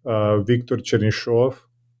of Viktor Chernyshev,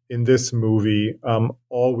 in this movie,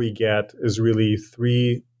 all we get is really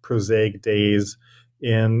 3 prosaic days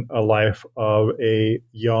in a life of a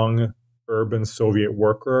young urban Soviet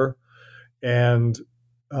worker. And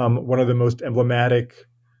one of the most emblematic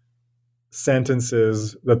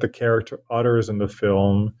sentences that the character utters in the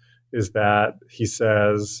film is that he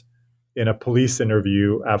says in a police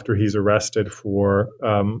interview after he's arrested for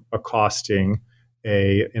accosting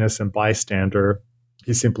a innocent bystander,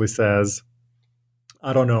 he simply says,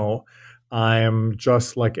 "I don't know, I'm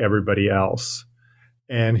just like everybody else."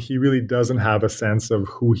 And he really doesn't have a sense of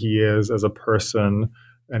who he is as a person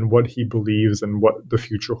and what he believes and what the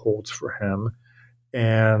future holds for him.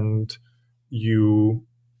 And you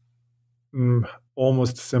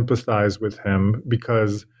almost sympathize with him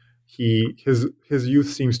because his youth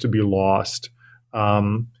seems to be lost,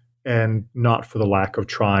 and not for the lack of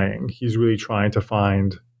trying. He's really trying to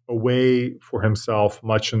find a way for himself,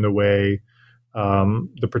 much in the way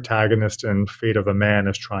the protagonist in Fate of a Man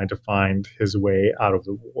is trying to find his way out of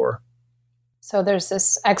the war. So there's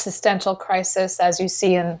this existential crisis, as you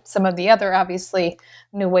see in some of the other, obviously,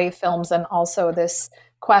 New Wave films, and also this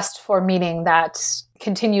quest for meaning that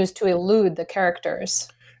continues to elude the characters.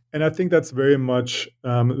 And I think that's very much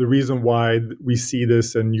the reason why we see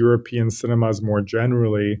this in European cinemas more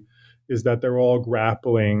generally, is that they're all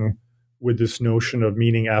grappling with this notion of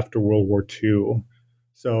meaning after World War II.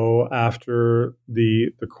 So after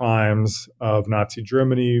the crimes of Nazi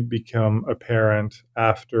Germany become apparent,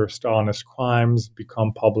 after Stalinist crimes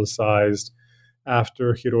become publicized,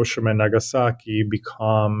 after Hiroshima and Nagasaki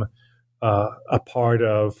become a part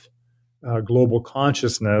of global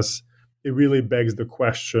consciousness, it really begs the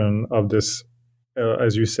question of this,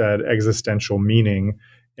 as you said, existential meaning.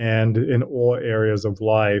 And in all areas of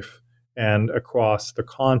life and across the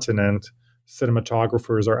continent,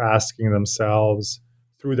 cinematographers are asking themselves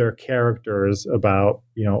through their characters about,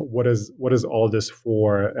 what is all this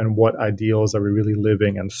for, and what ideals are we really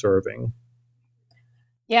living and serving?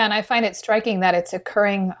 Yeah, and I find it striking that it's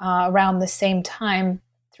occurring around the same time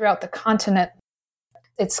throughout the continent.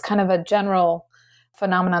 It's kind of a general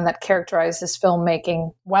phenomenon that characterizes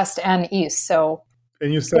filmmaking, West and East. So,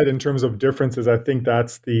 and you said in terms of differences, I think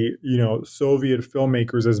that's the, Soviet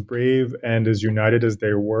filmmakers, as brave and as united as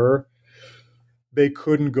they were, they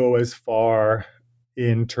couldn't go as far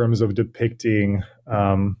in terms of depicting,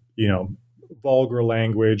 vulgar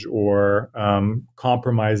language or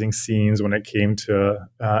compromising scenes when it came to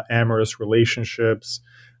amorous relationships.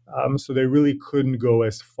 So they really couldn't go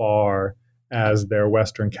as far as their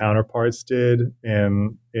Western counterparts did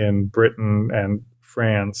in Britain and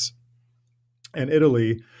France and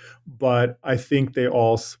Italy. But I think they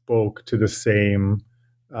all spoke to the same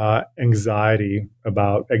anxiety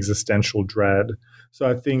about existential dread. So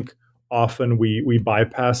I think often we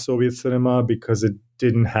bypass Soviet cinema because it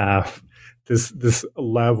didn't have this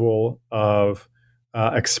level of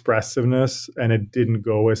expressiveness, and it didn't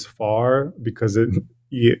go as far because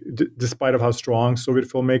despite of how strong Soviet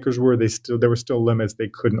filmmakers were, there were still limits they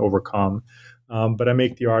couldn't overcome. But I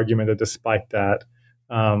make the argument that despite that,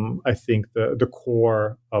 I think the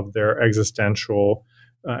core of their existential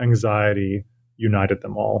anxiety united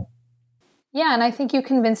them all. Yeah, and I think you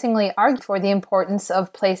convincingly argue for the importance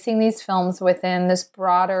of placing these films within this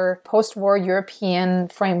broader post-war European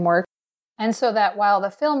framework. And so that while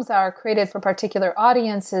the films are created for particular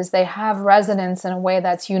audiences, they have resonance in a way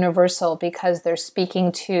that's universal because they're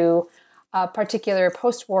speaking to a particular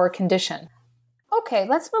post-war condition. Okay,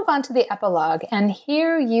 let's move on to the epilogue. And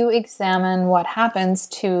here you examine what happens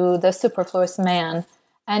to the superfluous man.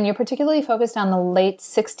 And you're particularly focused on the late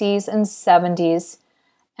 60s and 70s.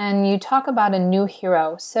 And you talk about a new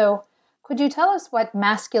hero. So could you tell us what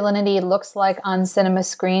masculinity looks like on cinema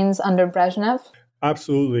screens under Brezhnev?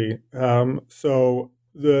 Absolutely. So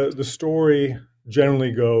the story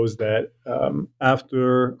generally goes that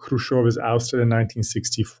after Khrushchev is ousted in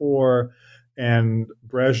 1964 and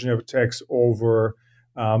Brezhnev takes over,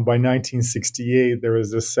 by 1968, there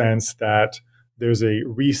is a sense that there's a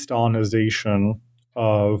re-Stalinization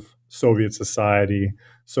of Soviet society.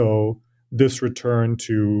 So this return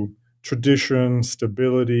to tradition,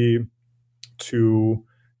 stability, to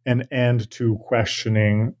an end to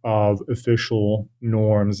questioning of official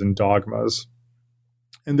norms and dogmas.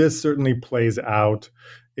 And this certainly plays out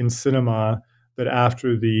in cinema, that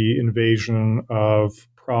after the invasion of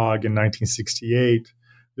Prague in 1968,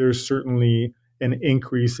 there's certainly an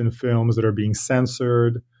increase in films that are being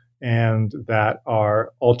censored and that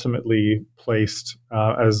are ultimately placed,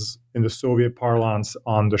 as in the Soviet parlance,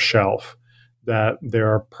 on the shelf, that they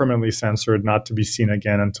are permanently censored, not to be seen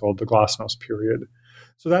again until the Glasnost period.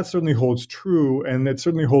 So that certainly holds true, and it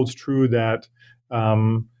certainly holds true that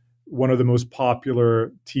one of the most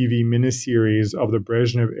popular TV miniseries of the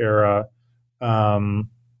Brezhnev era,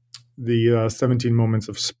 the 17 Moments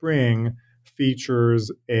of Spring,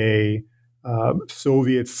 features a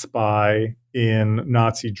Soviet spy in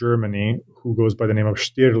Nazi Germany who goes by the name of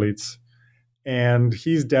Stirlitz. And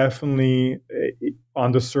he's definitely,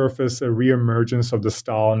 on the surface, a reemergence of the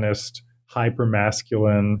Stalinist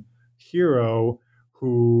hypermasculine hero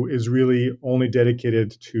who is really only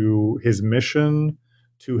dedicated to his mission,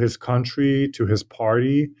 to his country, to his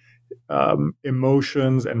party.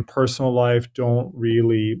 Emotions and personal life don't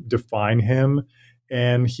really define him.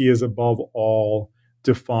 And he is above all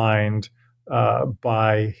defined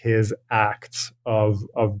by his acts of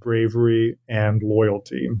bravery and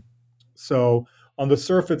loyalty. So on the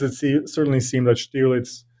surface, certainly seemed that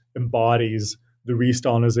Stieglitz embodies the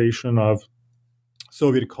re-Stalinization of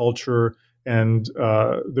Soviet culture and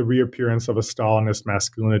the reappearance of a Stalinist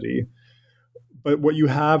masculinity. But what you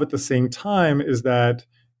have at the same time is that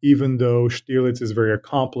even though Stieglitz is very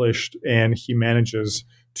accomplished and he manages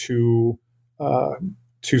to uh,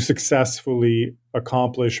 to successfully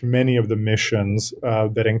accomplish many of the missions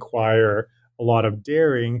that inquire a lot of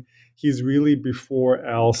daring, he's really before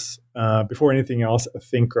anything else a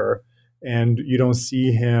thinker, and you don't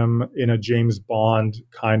see him in a James Bond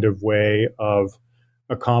kind of way of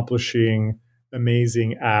accomplishing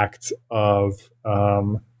amazing acts of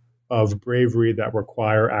bravery that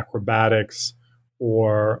require acrobatics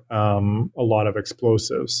or a lot of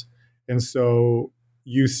explosives. And so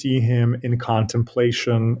you see him in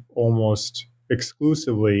contemplation almost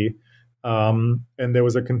exclusively. And there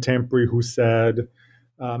was a contemporary who said,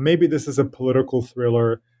 maybe this is a political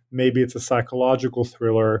thriller, maybe it's a psychological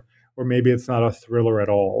thriller, or maybe it's not a thriller at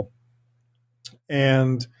all.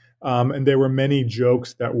 And there were many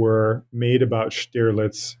jokes that were made about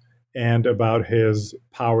Stieglitz and about his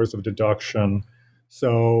powers of deduction.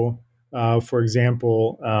 So, for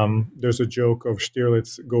example, there's a joke of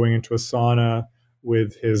Stieglitz going into a sauna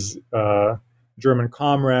with his German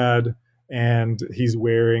comrade, and he's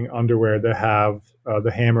wearing underwear that have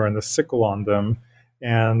the hammer and the sickle on them.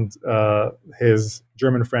 And his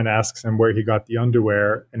German friend asks him where he got the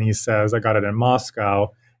underwear, and he says, "I got it in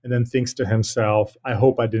Moscow." And then thinks to himself, "I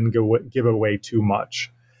hope I didn't give away too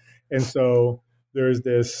much." And so there's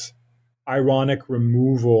this ironic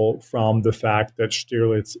removal from the fact that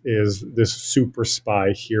Stieglitz is this super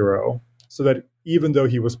spy hero. So that even though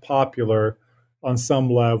he was popular, on some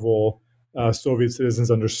level, Soviet citizens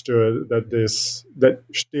understood that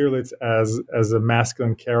Stieglitz as a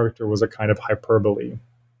masculine character was a kind of hyperbole.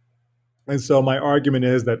 And so my argument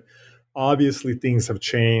is that obviously things have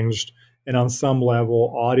changed, and on some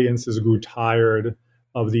level, audiences grew tired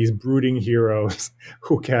of these brooding heroes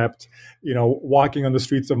who kept, walking on the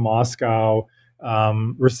streets of Moscow,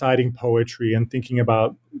 reciting poetry and thinking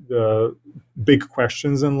about the big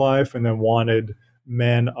questions in life, and then wanted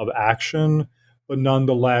men of action. But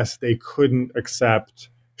nonetheless, they couldn't accept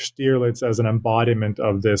Stieglitz as an embodiment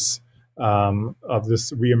of this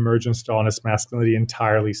reemergent Stalinist masculinity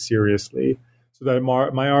entirely seriously. So that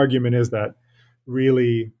my argument is that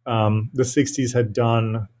really the 60s had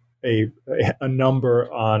done a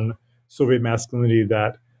number on Soviet masculinity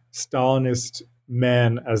that Stalinist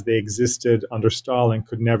men, as they existed under Stalin,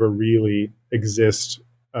 could never really exist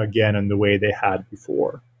again in the way they had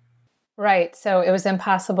before. Right. So it was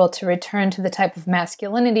impossible to return to the type of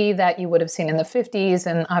masculinity that you would have seen in the 50s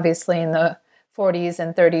and obviously in the 40s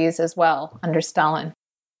and 30s as well under Stalin.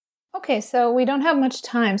 Okay, so we don't have much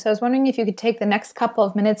time, so I was wondering if you could take the next couple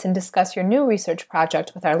of minutes and discuss your new research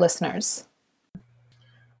project with our listeners.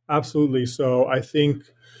 Absolutely. So I think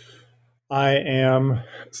I am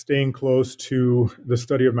staying close to the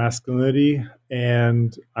study of masculinity,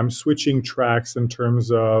 and I'm switching tracks in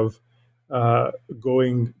terms of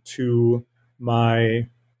going to my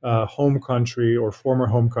home country or former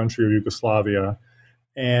home country of Yugoslavia.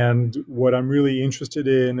 And what I'm really interested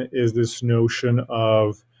in is this notion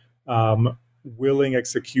of willing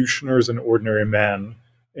executioners and ordinary men,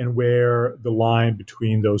 and where the line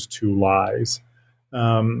between those two lies.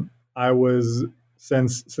 I was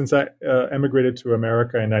since I emigrated to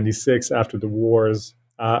America in '96 after the wars,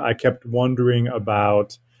 I kept wondering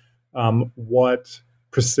about what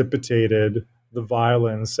precipitated the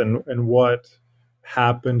violence and what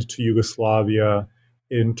happened to Yugoslavia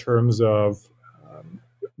in terms of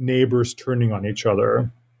neighbors turning on each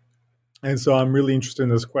other. And so I'm really interested in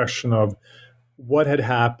this question of what had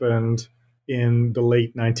happened in the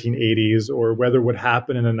late 1980s, or whether what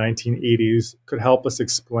happened in the 1980s could help us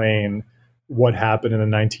explain what happened in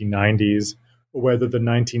the 1990s, or whether the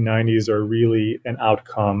 1990s are really an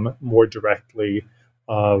outcome more directly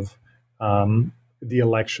of the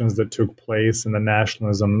elections that took place and the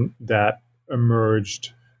nationalism that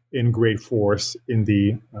emerged in great force in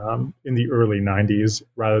the early 90s,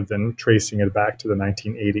 rather than tracing it back to the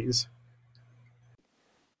 1980s.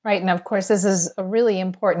 Right, and of course, this is a really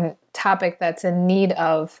important topic that's in need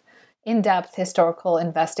of in-depth historical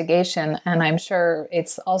investigation. And I'm sure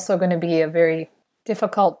it's also going to be a very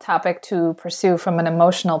difficult topic to pursue from an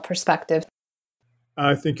emotional perspective.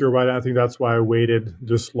 I think you're right. I think that's why I waited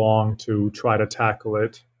this long to try to tackle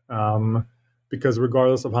it, because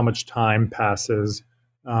regardless of how much time passes,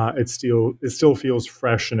 it still feels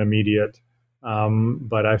fresh and immediate.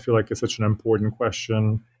 But I feel like it's such an important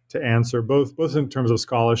question to answer, both in terms of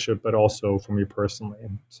scholarship, but also for me personally.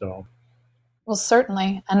 So, well,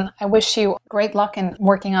 certainly. And I wish you great luck in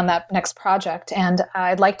working on that next project. And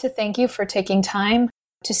I'd like to thank you for taking time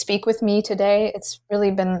to speak with me today. It's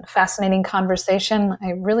really been a fascinating conversation.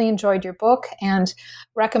 I really enjoyed your book and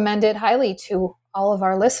recommend it highly to all of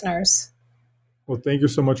our listeners. Well, thank you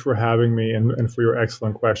so much for having me and for your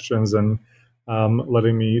excellent questions and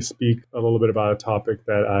letting me speak a little bit about a topic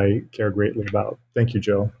that I care greatly about. Thank you,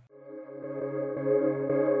 Joe.